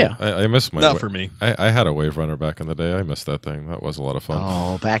 Yes. Oh, yeah. I miss my. Not for me. I had a Wave Runner back in the day. I missed that thing. That was a lot of fun.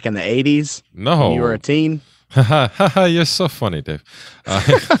 Oh, back in the 80s? No. When you were a teen? You're so funny, Dave.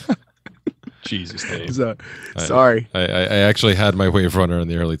 Jesus, Dave. Sorry. I actually had my Wave Runner in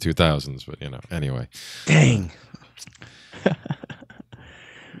the early 2000s, but anyway. Dang.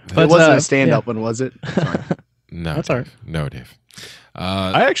 But, it wasn't a stand-up one, was it? Sorry. No, That's all right. No, Dave.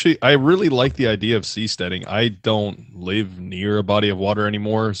 I really like the idea of seasteading. I don't live near a body of water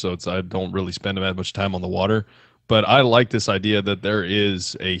anymore, so I don't really spend that much time on the water. But I like this idea that there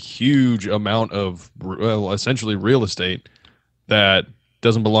is a huge amount of, essentially real estate that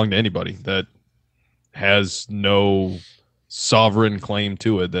doesn't belong to anybody, that has no sovereign claim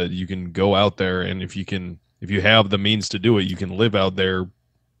to it, that you can go out there and if you have the means to do it, you can live out there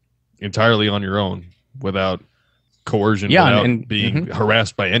entirely on your own without coercion, without being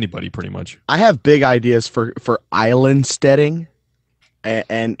harassed by anybody, pretty much. I have big ideas for island steading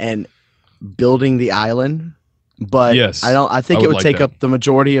and building the island, but yes, I think it would like take that. up the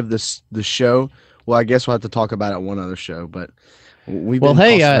majority of the show. Well, I guess we'll have to talk about it on one other show, but you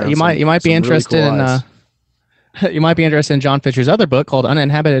might be interested in you might be interested in John Fisher's other book called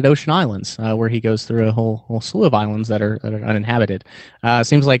Uninhabited Ocean Islands, where he goes through a whole slew of islands that are uninhabited.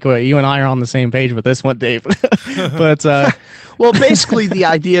 Seems like you and I are on the same page with this one, Dave. But well, basically the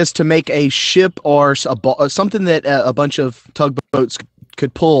idea is to make a ship or something that a bunch of tugboats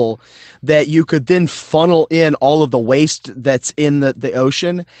could pull, that you could then funnel in all of the waste that's in the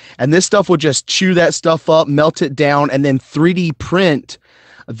ocean, and this stuff would just chew that stuff up, melt it down, and then 3D print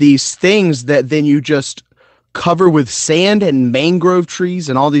these things that then you just cover with sand and mangrove trees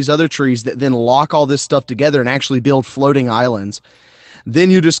and all these other trees that then lock all this stuff together and actually build floating islands. Then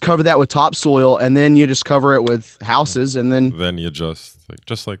you just cover that with topsoil, and then you just cover it with houses, and then you just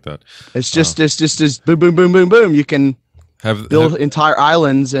like that. It's just boom, boom, boom, boom, boom. You can build entire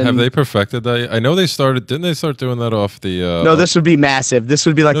islands. And have they perfected that? I know they started. Didn't they start doing that off the? No, this would be massive. This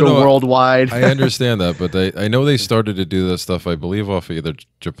would be like worldwide. I understand that, but I know they started to do that stuff. I believe off either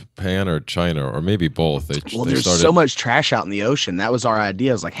Japan or China, or maybe both. There's so much trash out in the ocean. That was our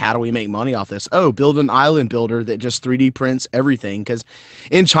idea. It's like, how do we make money off this? Oh, build an island builder that just 3D prints everything. Because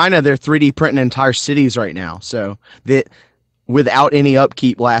in China, they're 3D printing entire cities right now. So that without any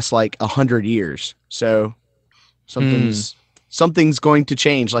upkeep lasts like 100 years. So something's going to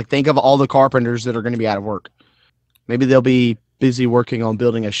change. Like, think of all the carpenters that are going to be out of work. Maybe they'll be busy working on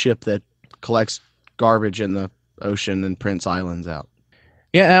building a ship that collects garbage in the Ocean and Prince Islands out.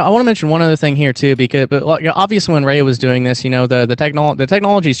 Yeah, I want to mention one other thing here too, because obviously when Rayo was doing this, the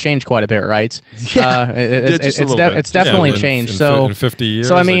technology's changed quite a bit, right? Yeah, It's definitely changed. So in 50 years,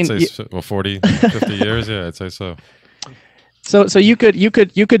 so I mean, 40, 50 years, yeah, I'd say so. So you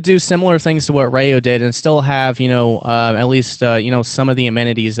could do similar things to what Rayo did and still have at least some of the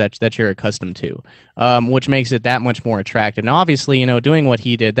amenities that you're accustomed to, which makes it that much more attractive. Now, obviously, doing what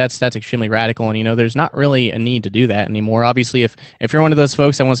he did, that's extremely radical, and there's not really a need to do that anymore. Obviously, if you're one of those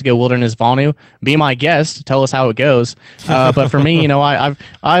folks that wants to go wilderness Vonu, be my guest, tell us how it goes. But for me,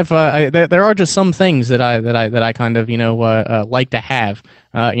 there are just some things that I kind of like to have.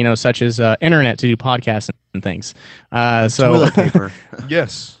 Such as internet to do podcasts and things. So Toilet paper.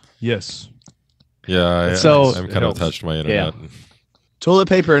 Yes. Yeah, I'm kind of attached to my internet. Yeah. Toilet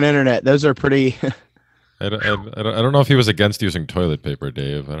paper and internet, those are pretty. I don't know if he was against using toilet paper,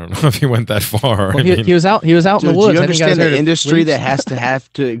 Dave. I don't know if he went that far. Well, he was out in the woods. Do you understand the industry that that has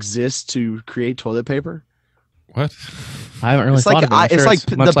to exist to create toilet paper? What? I haven't really It's thought like of it. it's like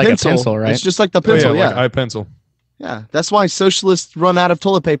the pencil, right? It's just like the pencil, Like iPencil. Yeah, that's why socialists run out of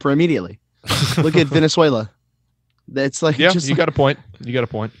toilet paper immediately. Look at Venezuela. That's like You got a point.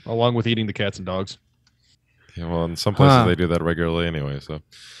 Along with eating the cats and dogs. Yeah, well, in some places they do that regularly anyway. So,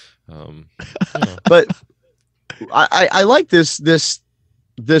 But I like this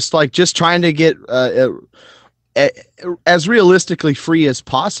like just trying to get as realistically free as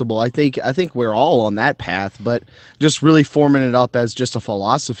possible. I think we're all on that path, but just really forming it up as just a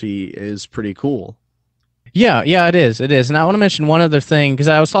philosophy is pretty cool. Yeah, it is. And I want to mention one other thing, because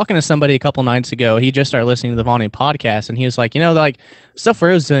I was talking to somebody a couple nights ago. He just started listening to the Vonu podcast, and he was like, like stuff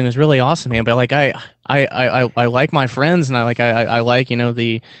Rayo's doing is really awesome, man. But like, I like my friends, and I like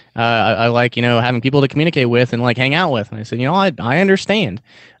having people to communicate with and like hang out with. And I said, I understand.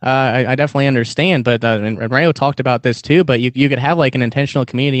 I definitely understand. But and Rayo talked about this too. But you could have like an intentional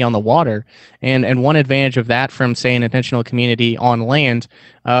community on the water, and one advantage of that from say an intentional community on land.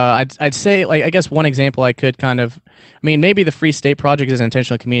 I'd say, like, I guess one example I could kind of, maybe the Free State Project is an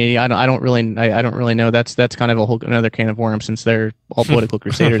intentional community. I don't really know. That's kind of a whole another can of worms, since they're all political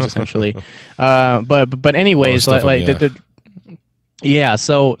crusaders essentially. But anyways, So the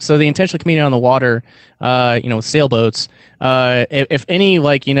intentional community on the water, sailboats. If any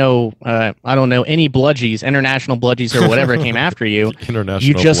I don't know, any bludgies, international bludgies or whatever came after you,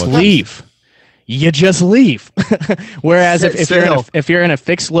 you just leave. You just leave. Whereas if you're in a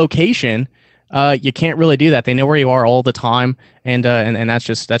fixed location, you can't really do that. They know where you are all the time, and that's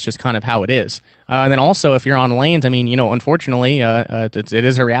just kind of how it is. And then also, if you're on land, unfortunately, it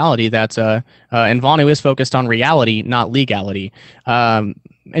is a reality that and Vonu is focused on reality, not legality. Right.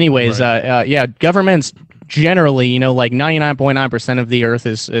 Governments generally, like 99.9% of the earth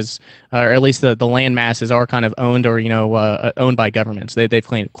is or at least the land masses are kind of owned or owned by governments. They've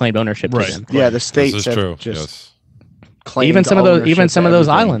claimed ownership to them. Yeah, the states have true. just Yes. Even some of those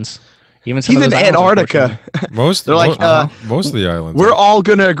islands. Even Antarctica. Most They're like most of the islands. We're all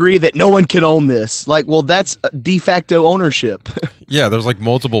going to agree that no one can own this. Like, well, that's de facto ownership. Yeah, there's like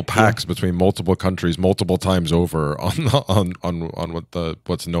multiple pacts between multiple countries, multiple times over on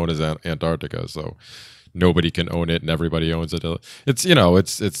what's known as Antarctica. So nobody can own it, and everybody owns it. It's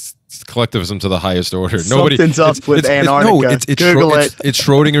it's collectivism to the highest order. Something's up with Antarctica. Google it. It's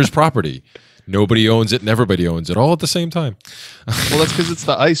Schrodinger's property. Nobody owns it, and everybody owns it, all at the same time. Well, that's because it's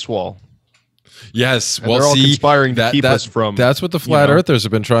the ice wall. Yes, and they're all conspiring to keep us from. That's what the flat earthers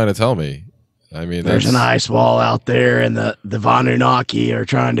have been trying to tell me. There's an ice wall out there, and the Vanuaki are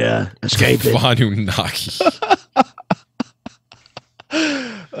trying to escape it. Vanuaki.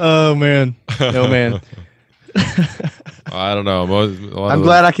 Oh man, no man. I don't know. I'm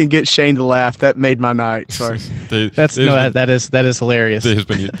glad I can get Shane to laugh. That made my night. Sorry. That is hilarious.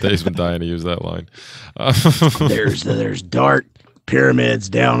 Dave's been dying to use that line. There's dark pyramids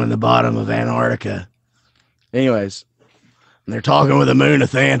down in the bottom of Antarctica. Anyways, and they're talking with the moon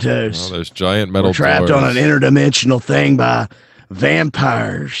of Thantos. There's giant metal. We're trapped doors on an interdimensional thing by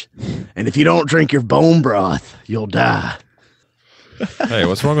vampires, and if you don't drink your bone broth, you'll die. Hey,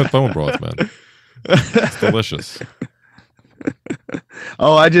 what's wrong with bone broth, man? It's delicious.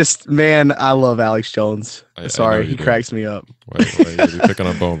 Oh, I love Alex Jones. Sorry, he cracks me up. Why are you picking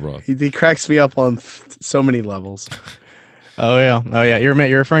on bone broth? He cracks me up on so many levels. Oh yeah. You're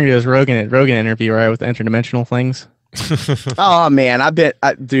referring to his Rogan interview, right, with the interdimensional things? Oh man,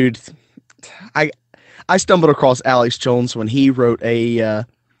 dude, I stumbled across Alex Jones when he wrote like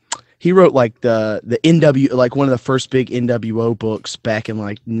the NW, like one of the first big NWO books back in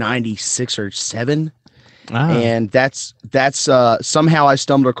like 96 or 7. And that's somehow I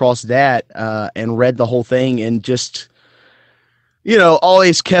stumbled across that and read the whole thing and just,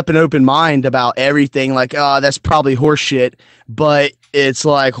 always kept an open mind about everything. Like, oh, that's probably horseshit, but it's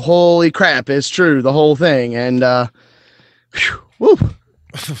like, holy crap, it's true, the whole thing. And woo.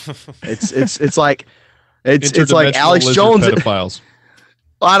 It's like Alex Jones. Pedophiles.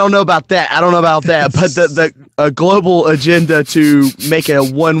 I don't know about that. But the global agenda to make a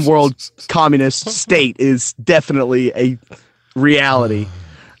one world communist state is definitely a reality.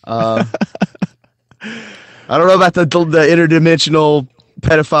 I don't know about the interdimensional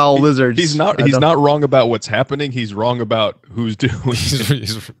pedophile lizards. He's not wrong about what's happening. He's wrong about who's doing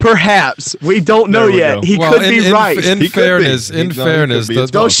it. Perhaps we don't know yet. He could be right. In fairness,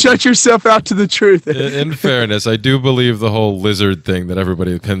 don't shut yourself out to the truth. In fairness, I do believe the whole lizard thing that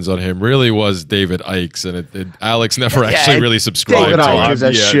everybody pins on him really was David Ike's, and Alex never actually really subscribed David to Ike it. is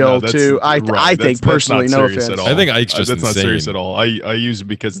a shill too. I think personally, no offense. I think Ike's just that's not insane. serious at all. I use it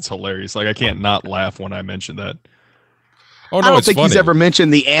because it's hilarious. Like I can't not laugh when I mention that. Oh, no, I don't it's think funny. he's ever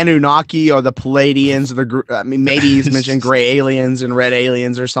mentioned the Anunnaki or the Palladians. Maybe he's mentioned gray aliens and red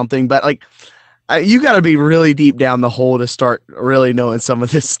aliens or something. But like, you got to be really deep down the hole to start really knowing some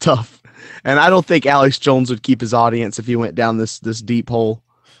of this stuff. And I don't think Alex Jones would keep his audience if he went down this deep hole.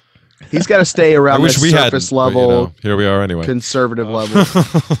 He's got to stay around this surface level. But, here we are anyway. Conservative level.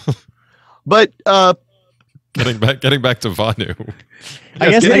 But getting back to Vonu.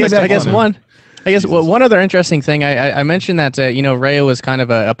 I guess one other interesting thing I mentioned that Rayo was kind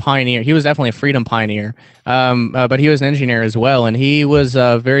of a pioneer. He was definitely a freedom pioneer, but he was an engineer as well, and he was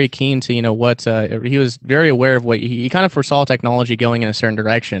very keen to he was very aware of what he kind of foresaw technology going in a certain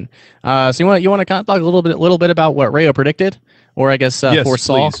direction. So you want to kind of talk a little bit about what Rayo predicted, or I guess yes,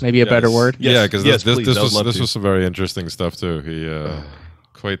 foresaw, please. maybe a better word. Yeah, because this was was some very interesting stuff too. He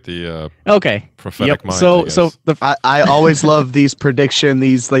quite the prophetic mind. I always love these prediction,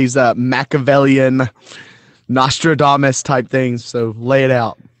 these Machiavellian Nostradamus type things. So lay it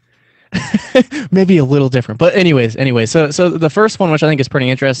out. Maybe a little different, but anyway. So the first one, which I think is pretty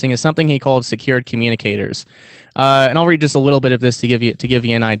interesting, is something he called secured communicators. And I'll read just a little bit of this to give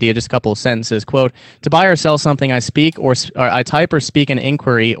you an idea. Just a couple of sentences. Quote: "To buy or sell something, I speak or I type or speak an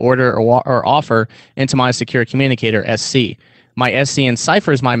inquiry, order or offer into my secure communicator (SC). My SC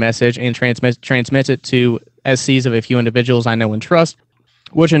enciphers my message and transmits it to SCs of a few individuals I know and trust,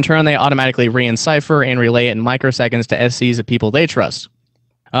 which in turn they automatically re-encipher and relay it in microseconds to SCs of people they trust."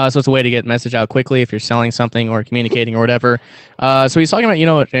 So it's a way to get message out quickly if you're selling something or communicating or whatever. So he's talking about,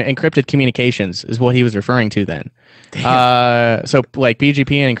 encrypted communications is what he was referring to then. So like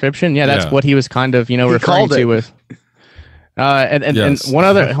PGP and encryption, that's what he was kind of, referring to with. And one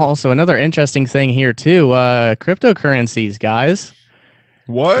other, also another interesting thing here too, cryptocurrencies, guys.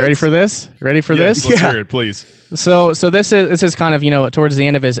 What? Ready for this? Let's hear it, please. So this is kind of towards the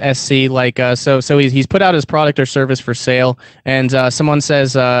end of his SC, like so he's put out his product or service for sale, and someone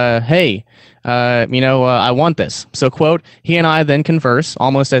says, hey, I want this. So quote, he and I then converse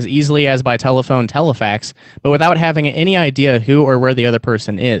almost as easily as by telephone telefax, but without having any idea who or where the other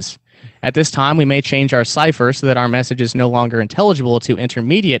person is. At this time, we may change our cipher so that our message is no longer intelligible to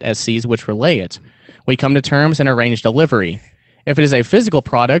intermediate SCs which relay it. We come to terms and arrange delivery. If it is a physical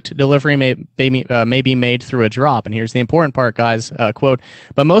product, delivery may be made through a drop. And here's the important part, guys. Quote,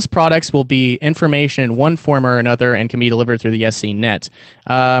 but most products will be information in one form or another and can be delivered through the SC net.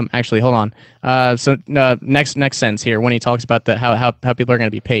 Actually, hold on. Next sentence here when he talks about how people are going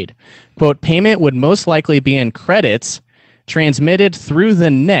to be paid. Quote, payment would most likely be in credits transmitted through the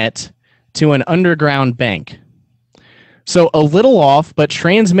net to an underground bank. So a little off, but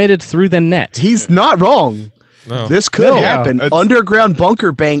transmitted through the net. He's not wrong. No. This could happen. Underground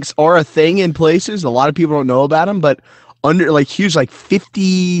bunker banks are a thing in places. A lot of people don't know about them, but huge,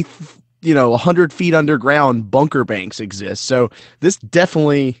 50, 100 feet underground bunker banks exist. So this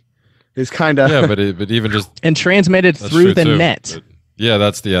definitely is kind of but even just and transmitted through the net.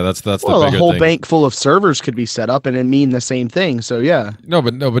 That's the well, bigger a whole thing. bank full of servers could be set up and it mean the same thing. So yeah. No,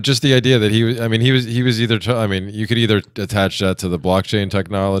 but just the idea that he was either you could either attach that to the blockchain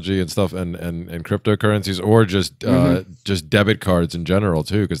technology and stuff and cryptocurrencies, or just debit cards in general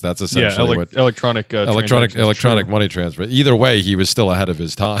too, because that's essentially what electronic money transfer. Either way, he was still ahead of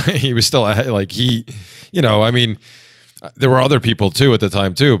his time. He was still ahead. There were other people too at the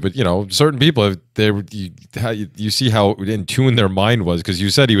time too, but certain people, you see how in tune their mind was, because you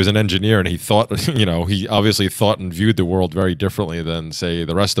said he was an engineer and he thought, he obviously thought and viewed the world very differently than say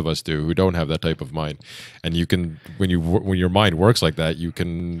the rest of us do who don't have that type of mind. And you can, when your mind works like that, you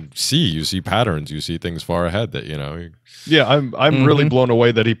see patterns, you see things far ahead that Yeah, I'm really blown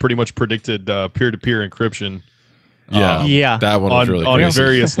away that he pretty much predicted peer-to-peer encryption. Yeah, that one was really on crazy.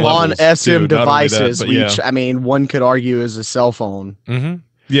 various levels on SM too. Not only devices, that, but which I mean, one could argue is a cell phone.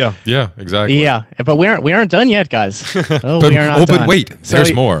 yeah, exactly. Yeah, but we aren't done yet, guys. Oh, But, we are not done. but wait, So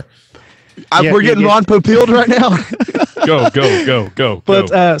there's more. We're getting Ron Popeiled right now. go.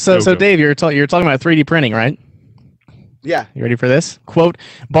 But so Go. Dave, you're talking about 3D printing, right? Yeah. You ready for this? Quote,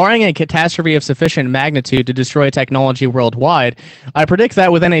 barring a catastrophe of sufficient magnitude to destroy technology worldwide, I predict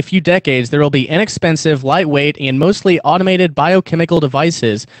that within a few decades there will be inexpensive, lightweight, and mostly automated biochemical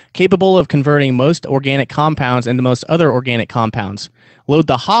devices capable of converting most organic compounds into most other organic compounds. Load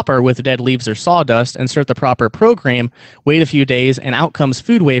the hopper with dead leaves or sawdust, insert the proper program, wait a few days, and out comes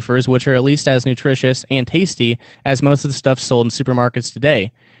food wafers, which are at least as nutritious and tasty as most of the stuff sold in supermarkets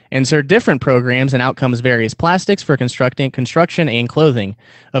today. Insert different programs, and out comes various plastics for construction and clothing.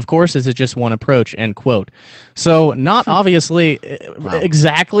 Of course, this is just one approach, end quote. So, not obviously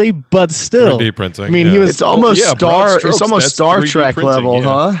exactly, but still. 3D printing. I mean, yeah. he was. It's almost broad strokes, that's Star 3D Trek printing, level,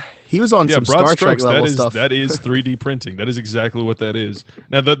 yeah. huh? He was on some broad Star Trek strokes, level stuff. That is 3D printing. That is exactly what that is.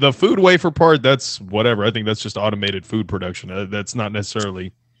 Now, the food wafer part, that's whatever. I think that's just automated food production. That's not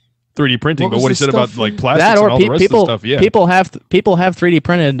necessarily 3D printing. What But was what he the said about stuff like in- plastics That or and all the rest people, of the stuff, yeah. people have 3D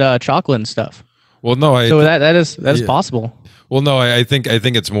printed chocolate and stuff. Well, no, So that is yeah. possible. Well, no, I think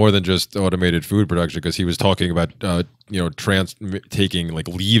it's more than just automated food production, because he was talking about taking like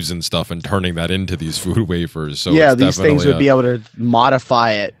leaves and stuff and turning that into these food wafers. So yeah, it's these things definitely would be able to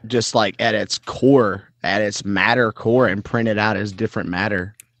modify it just like at its core, at its matter core, and print it out as different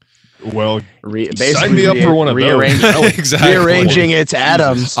matter. Well, Basically, sign me up for one of those. exactly. rearranging its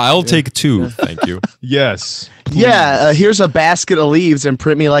atoms. I'll take 2, thank you. Yes. Yeah, here's a basket of leaves and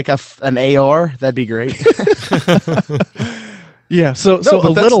print me like an AR. That'd be great. Yeah. So but a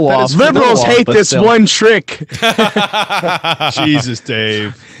little that off. is- Liberals hate but this still. one trick. Jesus,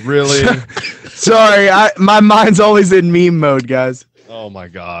 Dave. Really? Sorry, my mind's always in meme mode, guys. Oh my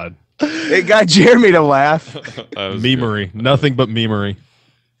God. It got Jeremy to laugh. Memery. Nothing but memery.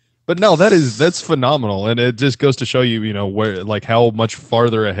 But no, that's phenomenal, and it just goes to show you, where like how much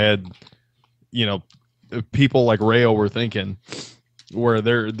farther ahead, people like Rayo were thinking, where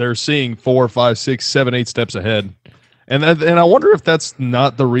they're seeing 4, 5, 6, 7, 8 steps ahead, and I wonder if that's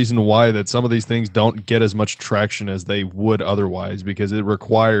not the reason why that some of these things don't get as much traction as they would otherwise, because it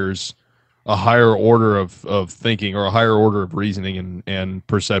requires a higher order of thinking, or a higher order of reasoning and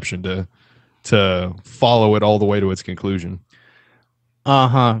perception to follow it all the way to its conclusion.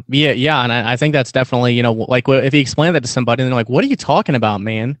 Yeah, and I think that's definitely, like if you explain that to somebody, and they're like, "What are you talking about,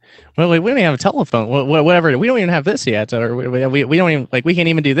 man? Well, we don't even have a telephone, whatever. We don't even have this yet, or we don't even we can't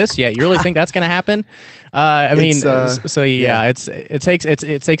even do this yet. You really think that's going to happen?" It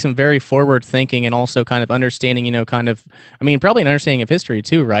takes some very forward thinking, and also kind of understanding, probably an understanding of history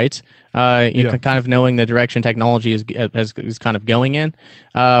too, right? Kind of knowing the direction technology is kind of going in,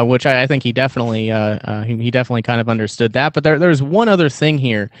 which I think he definitely kind of understood that. But there's one other thing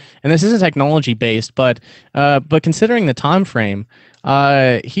here, and this isn't technology based, but considering the time frame,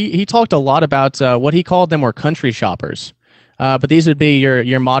 he talked a lot about what he called them were country shoppers. But these would be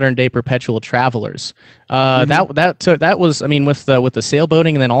your modern day perpetual travelers. That was, with the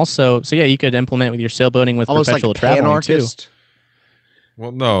sailboating, and then also, you could implement with your sailboating with Almost perpetual like traveling too. anarchist.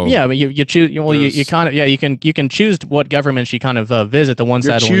 Well, no. Yeah, but you choose. You kind of you can choose what governments you kind of visit. The ones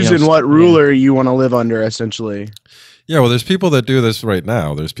You're that choosing what ruler you want to live under, essentially. Yeah, well, there's people that do this right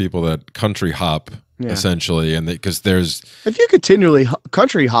now. There's people that country hop, Yeah. essentially, and because there's If you continually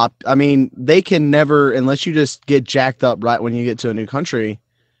country hop, they can never, unless you just get jacked up right when you get to a new country.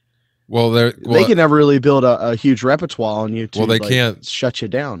 They can never really build a huge repertoire on you. They can't shut you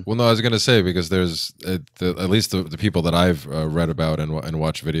down. Well, no, I was gonna say, because there's at least the people that I've read about and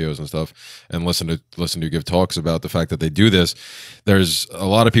watched videos and stuff and listen to give talks about the fact that they do this. There's a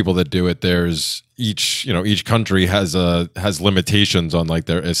lot of people that do it. There's each country has limitations on like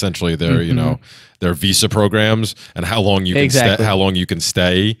their their visa programs and how long you can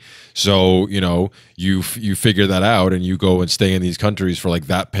stay. So you figure that out, and you go and stay in these countries for like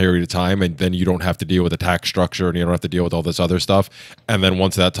that period of time, and then you don't have to deal with the tax structure, and you don't have to deal with all this other stuff. And then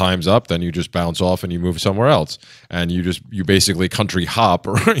once that time's up, then you just bounce off and you move somewhere else, and you basically country hop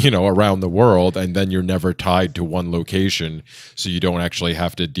around the world, and then you're never tied to one location, so you don't actually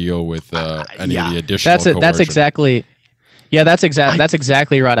have to deal with any of the additional coercion. Yeah, that's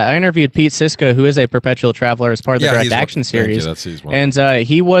exactly right. I interviewed Pete Sisko, who is a perpetual traveler, as part of the Direct Action series. And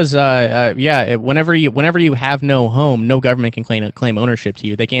he was, whenever you have no home, no government can claim ownership to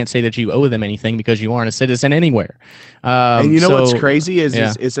you. They can't say that you owe them anything because you aren't a citizen anywhere. And you know what's crazy is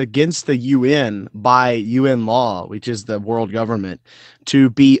it's against the UN by UN law, which is the world government, to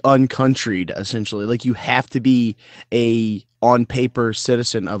be uncountried, essentially. Like, you have to be a on paper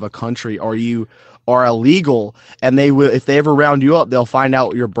citizen of a country, or you are illegal, and they will, if they ever round you up, they'll find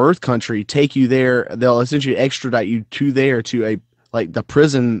out your birth country, take you there, they'll essentially extradite you to the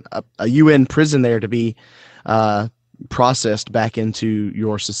prison, a UN prison there, to be processed back into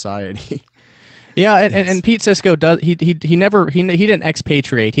your society. Yeah, and Pete Sisko he didn't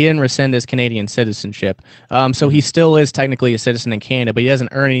expatriate. He didn't rescind his Canadian citizenship. So he still is technically a citizen in Canada, but he doesn't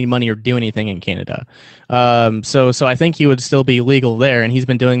earn any money or do anything in Canada. So I think he would still be legal there, and he's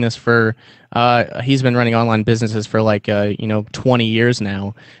been doing this for he's been running online businesses for 20 years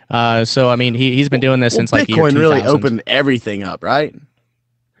now. So I mean, he's been doing this since Bitcoin year 2000. really opened everything up, right?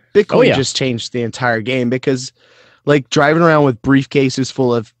 Bitcoin just changed the entire game, because like driving around with briefcases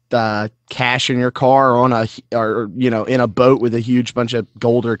full of cash in your car, or in a boat with a huge bunch of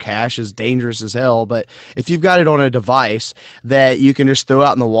gold or cash, is dangerous as hell. But if you've got it on a device that you can just throw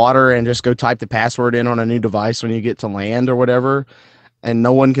out in the water and just go type the password in on a new device when you get to land or whatever, and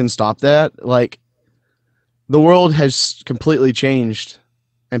no one can stop that, like, the world has completely changed,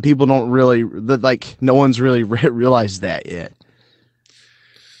 and people don't really, no one's really realized that yet.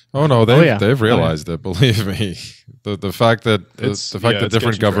 Oh no, they've realized it. Believe me, the fact that that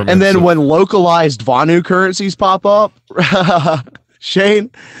different governments, and then when localized Vonu currencies pop up,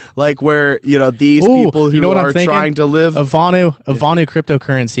 Shane, like where these people who are trying to live a Vonu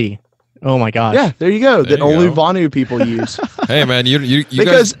cryptocurrency. Oh my gosh! Yeah, there you go. That only Vonu people use. Hey man, you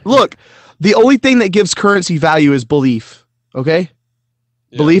because guys... look, the only thing that gives currency value is belief. Okay,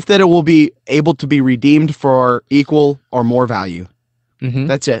 belief that it will be able to be redeemed for equal or more value. Mm-hmm.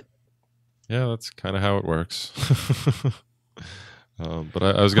 That's it. Yeah, that's kind of how it works. But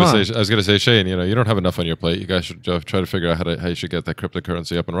I was gonna say, Shane, you don't have enough on your plate. You guys should try to figure out how you should get that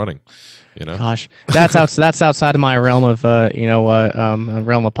cryptocurrency up and running. Gosh, that's outside of my realm of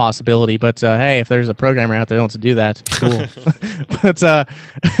realm of possibility. But hey, if there's a programmer out there that wants to do that, cool.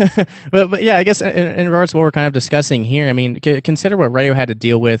 but yeah, I guess in regards to what we're kind of discussing here, I mean, consider what Rayo had to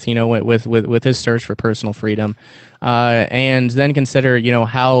deal with, with his search for personal freedom, and then consider,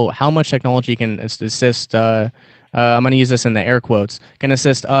 how much technology can assist. I'm going to use this in the air quotes, can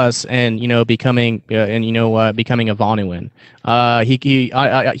assist us in, becoming a Vonuan.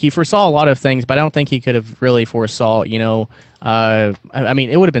 He foresaw a lot of things, but I don't think he could have really foresaw, I mean,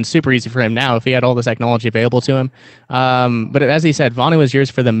 it would have been super easy for him now if he had all this technology available to him. But as he said, Vonu is yours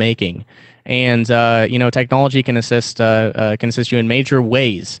for the making. And, technology can assist you in major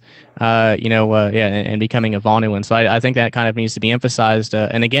ways, in becoming a Vonuan. So I think that kind of needs to be emphasized.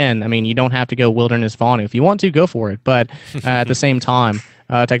 And again, I mean, you don't have to go wilderness Vonu. If you want to, go for it. But at the same time,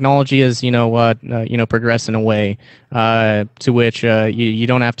 technology is, progressed in a way to which you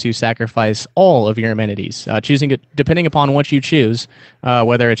don't have to sacrifice all of your amenities. Choosing it, depending upon what you choose,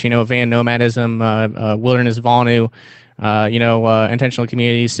 whether it's, van nomadism, wilderness Vonu, intentional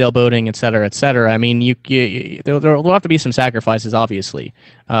community, sailboating, et cetera. I mean, there'll have to be some sacrifices, obviously,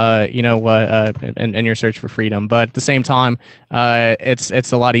 in your search for freedom. But at the same time,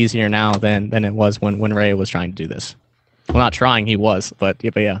 it's a lot easier now than it was when Rayo was trying to do this. Well, not trying, he was, but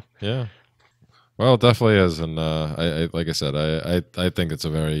yeah. Yeah. Well, it definitely is, and I like I said, I think it's a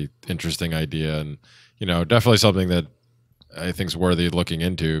very interesting idea, and definitely something that I think is worthy of looking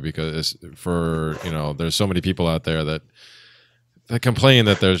into, because there's so many people out there that complain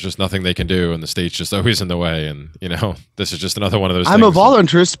that there's just nothing they can do, and the state's just always in the way, and this is just another one of those I'm things. a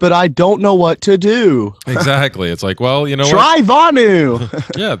voluntarist, but I don't know what to do. Exactly. It's like, well, try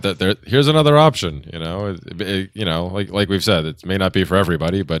Vonu. Yeah, here's another option. Like we've said, it may not be for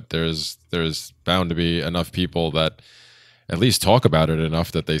everybody, but there's bound to be enough people that at least talk about it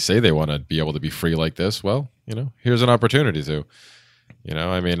enough that they say they want to be able to be free like this. Well, here's an opportunity to.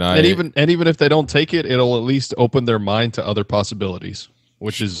 And even if they don't take it, it'll at least open their mind to other possibilities,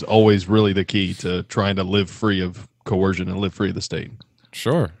 which is always really the key to trying to live free of coercion and live free of the state.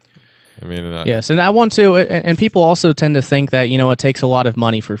 Sure. I mean, Yes, and I want to, and people also tend to think that it takes a lot of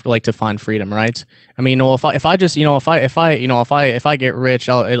money for like to find freedom, right? I mean, well, if I just if I get rich,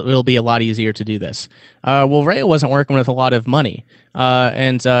 it'll be a lot easier to do this. Well, Rayo wasn't working with a lot of money,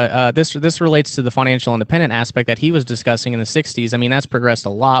 and this relates to the financial independent aspect that he was discussing in the '60s. I mean, that's progressed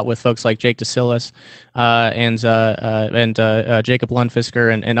a lot with folks like Jake DeSillis and Jacob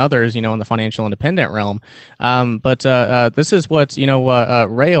Lundfisker and others, in the financial independent realm. But this is what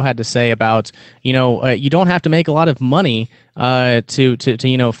Rayo had to say about you don't have to make a lot of money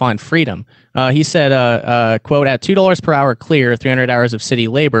to find freedom. He said, quote, at $2 per hour clear, 300 hours of city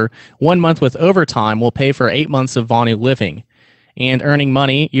labor, 1 month with overtime will pay for 8 months of Vonu living. And earning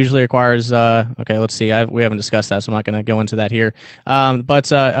money usually requires, okay, let's see, we haven't discussed that, so I'm not going to go into that here. But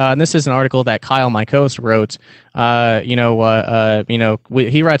this is an article that Kyle, my co-host, wrote. He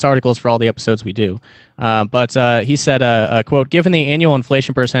writes articles for all the episodes we do. But he said, quote, given the annual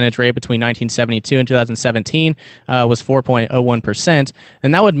inflation percentage rate between 1972 and 2017 was 4.01%,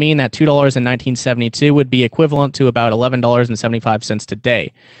 and that would mean that $2 in 1972 would be equivalent to about $11.75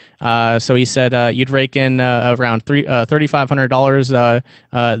 today. So he said you'd rake in around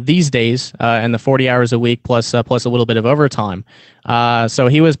 $3,500 these days, and the 40 hours a week plus a little bit of overtime. So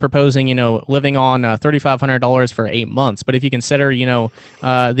he was proposing, living on $3,500 for 8 months. But if you consider,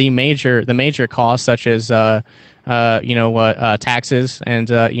 the major costs such as taxes and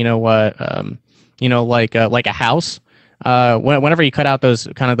like a house, whenever you cut out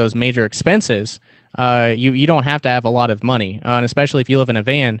those major expenses. You don't have to have a lot of money, and especially if you live in a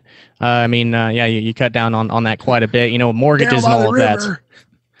van. You cut down on that quite a bit. Mortgages and all of that.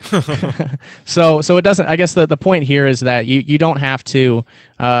 So it doesn't. I guess the point here is that you don't have to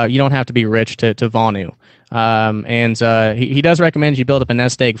be rich to Vonu. And he does recommend you build up a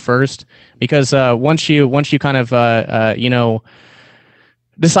nest egg first, because once you kind of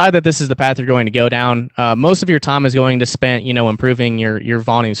decide that this is the path you're going to go down, most of your time is going to spend improving your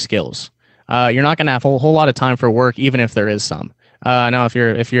Vonu skills. You're not going to have a whole lot of time for work, even if there is some. Now, if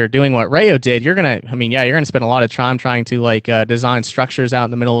you're doing what Rayo did, you're gonna spend a lot of time trying to design structures out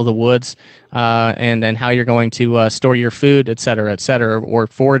in the middle of the woods, and then how you're going to store your food, et cetera, or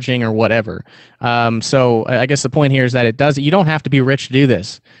foraging or whatever. So I guess the point here is that you don't have to be rich to do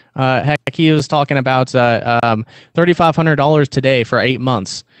this. Heck, he was talking about $3,500 today for 8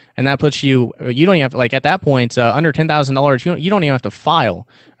 months. And that puts you don't even have to, at that point, under $10,000, you don't even have to file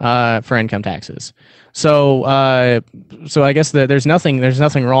for income taxes. So I guess there's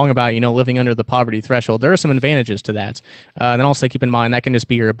nothing wrong about living under the poverty threshold. There are some advantages to that. And then also keep in mind that can just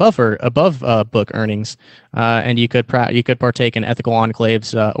be your above book earnings, and you could partake in ethical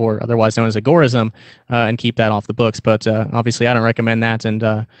enclaves, or otherwise known as agorism, and keep that off the books. But obviously, I don't recommend that, and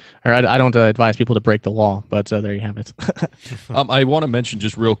I don't advise people to break the law. But there you have it. I want to mention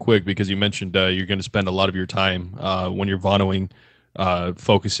just real quick, because you mentioned you're going to spend a lot of your time when you're Vonuing,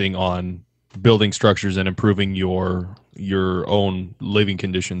 focusing on building structures and improving your own living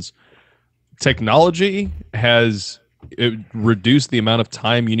conditions. Technology has reduced the amount of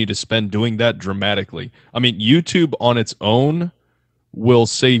time you need to spend doing that dramatically. I mean, YouTube on its own will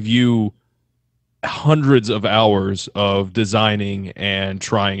save you hundreds of hours of designing and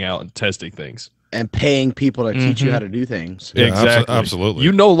trying out and testing things. And paying people to teach you how to do things. Yeah, Exactly. absolutely.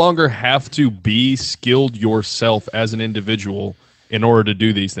 You no longer have to be skilled yourself as an individual in order to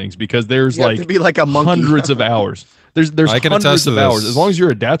do these things, because there's You have to be like a monkey. hundreds of hours. There's I can hundreds attest to of hours. this. As long as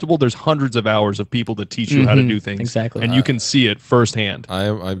you're adaptable, there's hundreds of hours of people to teach you how to do things. Exactly. And you can see it firsthand.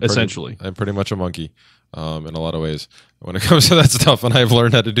 I'm essentially. I'm pretty much a monkey in a lot of ways when it comes to that stuff, and I've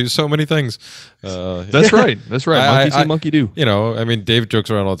learned how to do so many things. That's right. That's right. Monkey see, monkey do. I mean, Dave jokes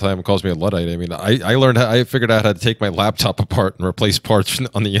around all the time and calls me a Luddite. I mean, I figured out how to take my laptop apart and replace parts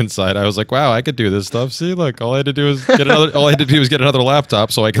on the inside. I was like, wow, I could do this stuff. See, look, all I had to do was get another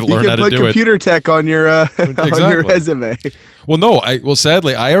laptop so I could learn how to do it. You can put computer tech on your on your resume. Well, no,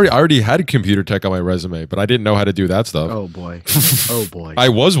 sadly, I already had computer tech on my resume, but I didn't know how to do that stuff. Oh boy. Oh boy. I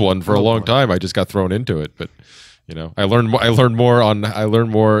was one for a long time. I just got thrown into it, but I learned more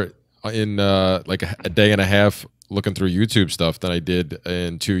in like a day and a half looking through YouTube stuff than I did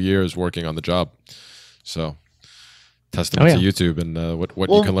in 2 years working on the job. So, testament to YouTube and what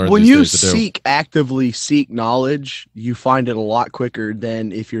you can learn when these you days to do. actively seek knowledge, you find it a lot quicker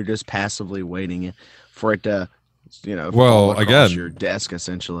than if you're just passively waiting for it to fall across your desk,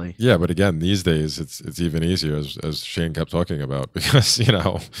 essentially. Yeah, but again, these days it's even easier, as Shane kept talking about, because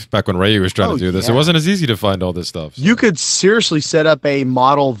back when Rayo was trying to do this, it wasn't as easy to find all this stuff. So. You could seriously set up a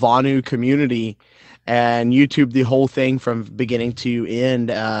model Vonu community and YouTube the whole thing from beginning to end,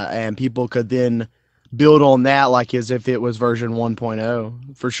 and people could then build on that like as if it was version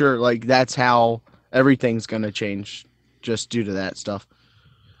 1.0 for sure. Like that's how everything's going to change just due to that stuff.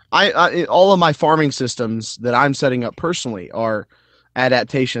 I all of my farming systems that I'm setting up personally are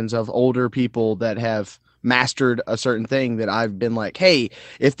adaptations of older people that have mastered a certain thing that I've been like, hey,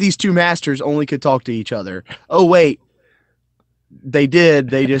 if these two masters only could talk to each other. Oh, wait, they did.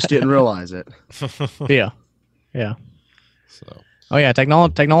 They just didn't realize it. Yeah. Yeah. So. Oh yeah,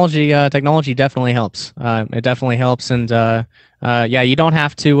 technology definitely helps. It definitely helps, and yeah, you don't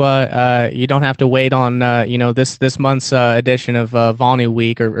have to wait on this month's edition of Vonu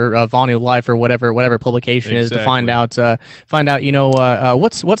Week or Vonu Life or whatever publication is to find out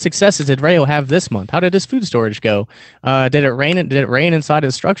what successes did Rayo have this month? How did his food storage go? Did it rain inside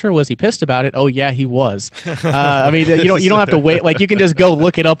his structure? Was he pissed about it? Oh yeah, he was. I mean, you don't have to wait. Like you can just go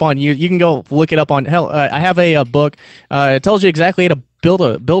look it up on you can go look it up on hell. I have a book. It tells you exactly how to build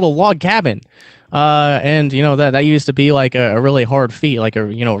a log cabin. And that used to be like a really hard feat, like a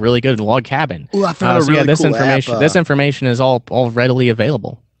really good log cabin. Ooh, I found a really this cool information. app, This information is all readily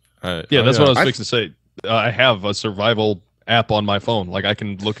available. Yeah, that's what I was fixing to say. I have a survival app on my phone. Like I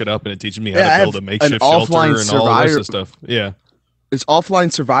can look it up and it teaches me how to build a makeshift shelter and all this stuff. Yeah, it's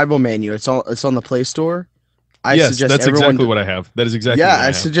offline survival menu. It's on the Play Store. Yes, that's exactly what I have. That is exactly what I have.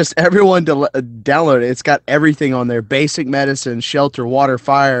 I suggest everyone to download it. It's got everything on there. Basic medicine, shelter, water,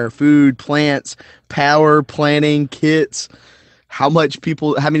 fire, food, plants, power, planning, kits, how many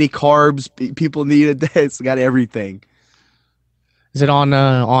carbs people need a day. It's got everything. Is it on the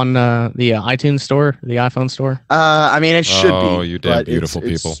iTunes store, the iPhone store? I mean, it should be. Oh, you damn beautiful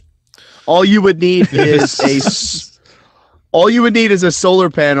people. All you would need is a solar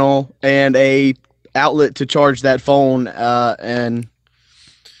panel and a outlet to charge that phone and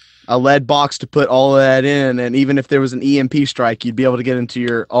a lead box to put all of that in, and even if there was an EMP strike, you'd be able to get into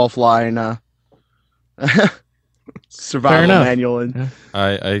your offline survival manual. And yeah.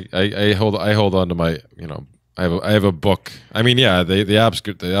 I hold on to my I have a book. I mean, yeah, the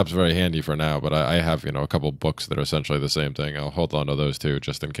app's very handy for now, but I have a couple books that are essentially the same thing. I'll hold on to those too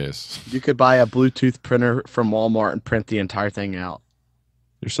just in case. You could buy a Bluetooth printer from Walmart and print the entire thing out.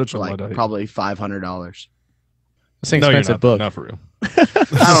 You're such a Luddite. Probably $500. It's an expensive book. Not for real.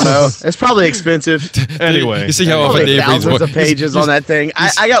 I don't know. It's probably expensive. Anyway, you see how often Dave reads thousands of pages on that thing.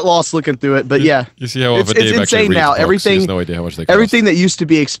 I got lost looking through it, but yeah. You see how often Dave it's actually insane reads now. books. Everything, he has no idea how much they cost. Everything that used to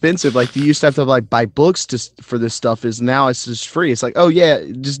be expensive, like you used to have to buy books for this stuff, is now it's just free. It's like, oh yeah,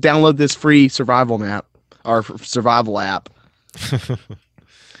 just download this free survival map or survival app.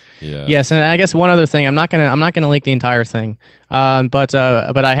 Yeah. Yes, and I guess one other thing. I'm not gonna link the entire thing, but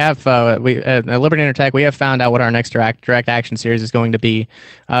I have at Liberty Under Attack we have found out what our next direct action series is going to be,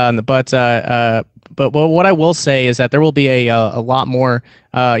 but what I will say is that there will be a lot more,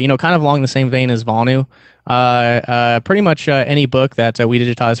 kind of along the same vein as Vonu. Pretty much any book that we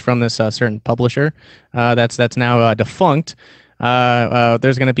digitized from this certain publisher that's now defunct.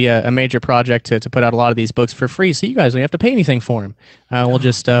 There's going to be a major project to put out a lot of these books for free, so you guys don't have to pay anything for them. We'll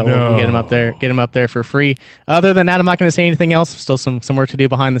just we'll get them up there for free. Other than that, I'm not going to say anything else. Still some work to do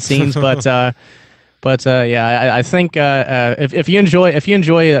behind the scenes, but yeah, I think if you enjoy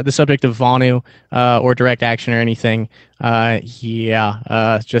the subject of Vonu or direct action or anything,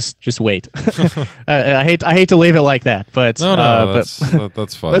 just wait. I hate to leave it like that, but that's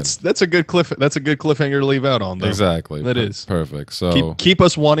fine. That's a good cliffhanger to leave out on, though. Exactly. That is perfect. So keep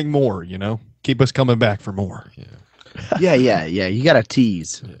us wanting more. Keep us coming back for more. Yeah. yeah. You got to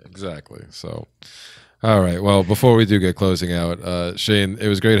tease. Yeah, exactly. So. All right. Well, before we do get closing out, Shane, it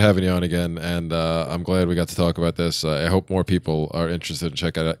was great having you on again, and I'm glad we got to talk about this. I hope more people are interested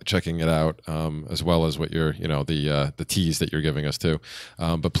in checking it out, as well as what you're, the tease that you're giving us too.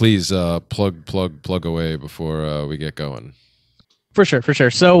 But please plug away before we get going. For sure.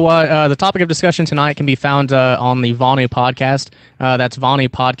 So the topic of discussion tonight can be found on the Vonu Podcast. That's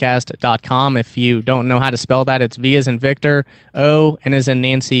vonupodcast.com. If you don't know how to spell that, it's V as in Victor, O, and as in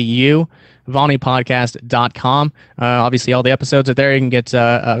Nancy, U. VonuPodcast.com. Obviously, all the episodes are there. You can get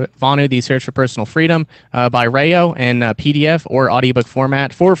Vonu, The Search for Personal Freedom by Rayo in PDF or audiobook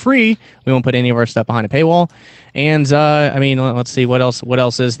format for free. We won't put any of our stuff behind a paywall. And let's see what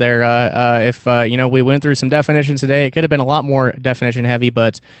else is there. If we went through some definitions today, it could have been a lot more definition heavy,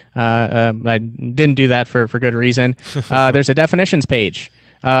 but I didn't do that for good reason. There's a definitions page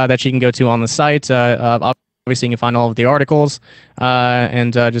that you can go to on the site. Obviously, you can find all of the articles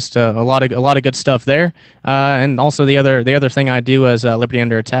and just a lot of good stuff there. And also the other thing I do is Liberty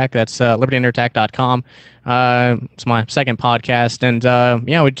Under Attack. That's libertyunderattack.com. It's my second podcast, and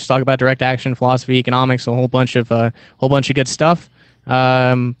we just talk about direct action, philosophy, economics, a whole bunch of good stuff.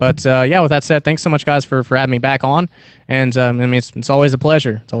 But yeah, with that said, thanks so much, guys, for having me back on. And I mean, it's always a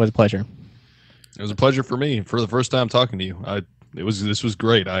pleasure. It's always a pleasure. It was a pleasure for me for the first time talking to you. This was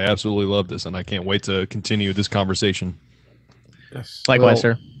great. I absolutely love this, and I can't wait to continue this conversation. Yes. Likewise,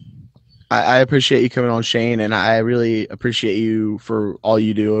 sir. I appreciate you coming on, Shane, and I really appreciate you for all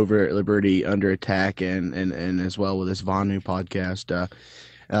you do over at Liberty Under Attack and as well with this Vonu podcast.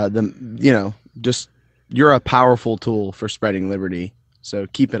 Just you're a powerful tool for spreading liberty. So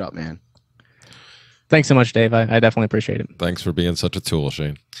keep it up, man. Thanks so much, Dave. I definitely appreciate it. Thanks for being such a tool,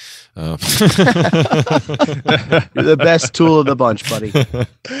 Shane. You're the best tool of the bunch, buddy.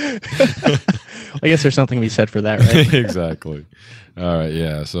 I guess there's something to be said for that, right? Exactly. All right.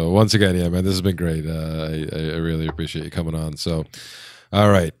 Yeah. So once again, yeah, man, this has been great. I really appreciate you coming on. So, all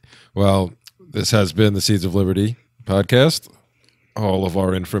right. Well, this has been the Seeds of Liberty podcast. All of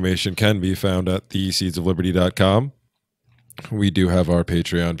our information can be found at theseedsofliberty.com. We do have our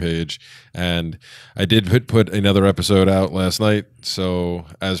Patreon page, and I did put another episode out last night. So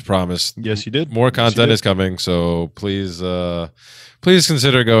as promised, Yes, you did. more content is coming. So please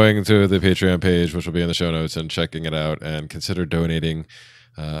consider going to the Patreon page, which will be in the show notes, and checking it out, and consider donating.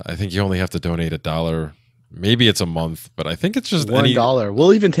 I think you only have to donate $1. Maybe it's a month, but I think it's just $1.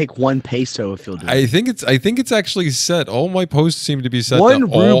 We'll even take 1 peso if you'll do it. I think it's actually set. All my posts seem to be set One to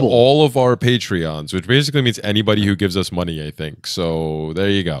ruble. all of our Patreons, which basically means anybody who gives us money, I think. So there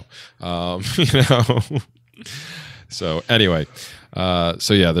you go. So anyway,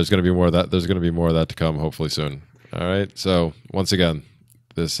 so yeah, there's going to be more of that. There's going to be more of that to come, hopefully soon. All right. So once again,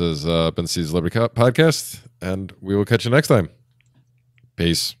 this has been Seeds of Liberty podcast, and we will catch you next time.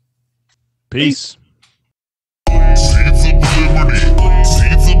 Peace. Peace. Seeds of Liberty.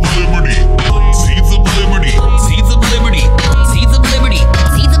 Seeds of Liberty. Seeds of Liberty. Seeds of Liberty. Seeds of Liberty.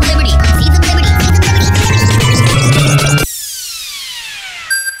 Seeds of Liberty. Seeds of Liberty. Seeds of Liberty.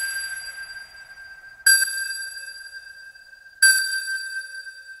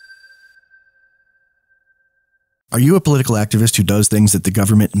 Are you a political activist who does things that the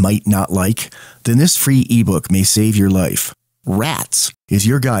government might not like? Then this free ebook may save your life. Rats is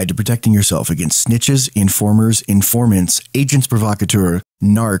your guide to protecting yourself against snitches, informers, informants, agents provocateur,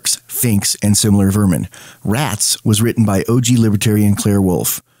 narcs, finks, and similar vermin. Rats was written by OG libertarian Claire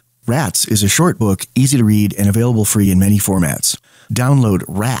Wolfe. Rats is a short book, easy to read, and available free in many formats. Download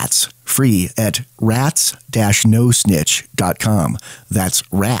Rats free at rats-nosnitch.com. That's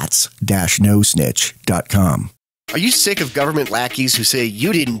rats-nosnitch.com. Are you sick of government lackeys who say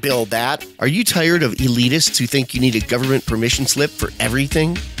you didn't build that? Are you tired of elitists who think you need a government permission slip for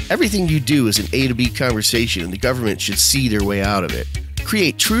everything? Everything you do is an A to B conversation, and the government should see their way out of it.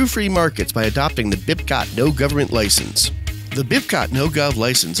 Create true free markets by adopting the BIPCOT No Government License. The BIPCOT No Gov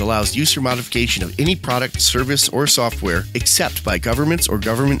license allows use or modification of any product, service, or software except by governments or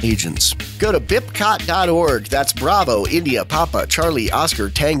government agents. Go to bipcot.org. That's Bravo, India, Papa, Charlie, Oscar,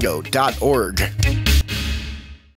 Tango.org.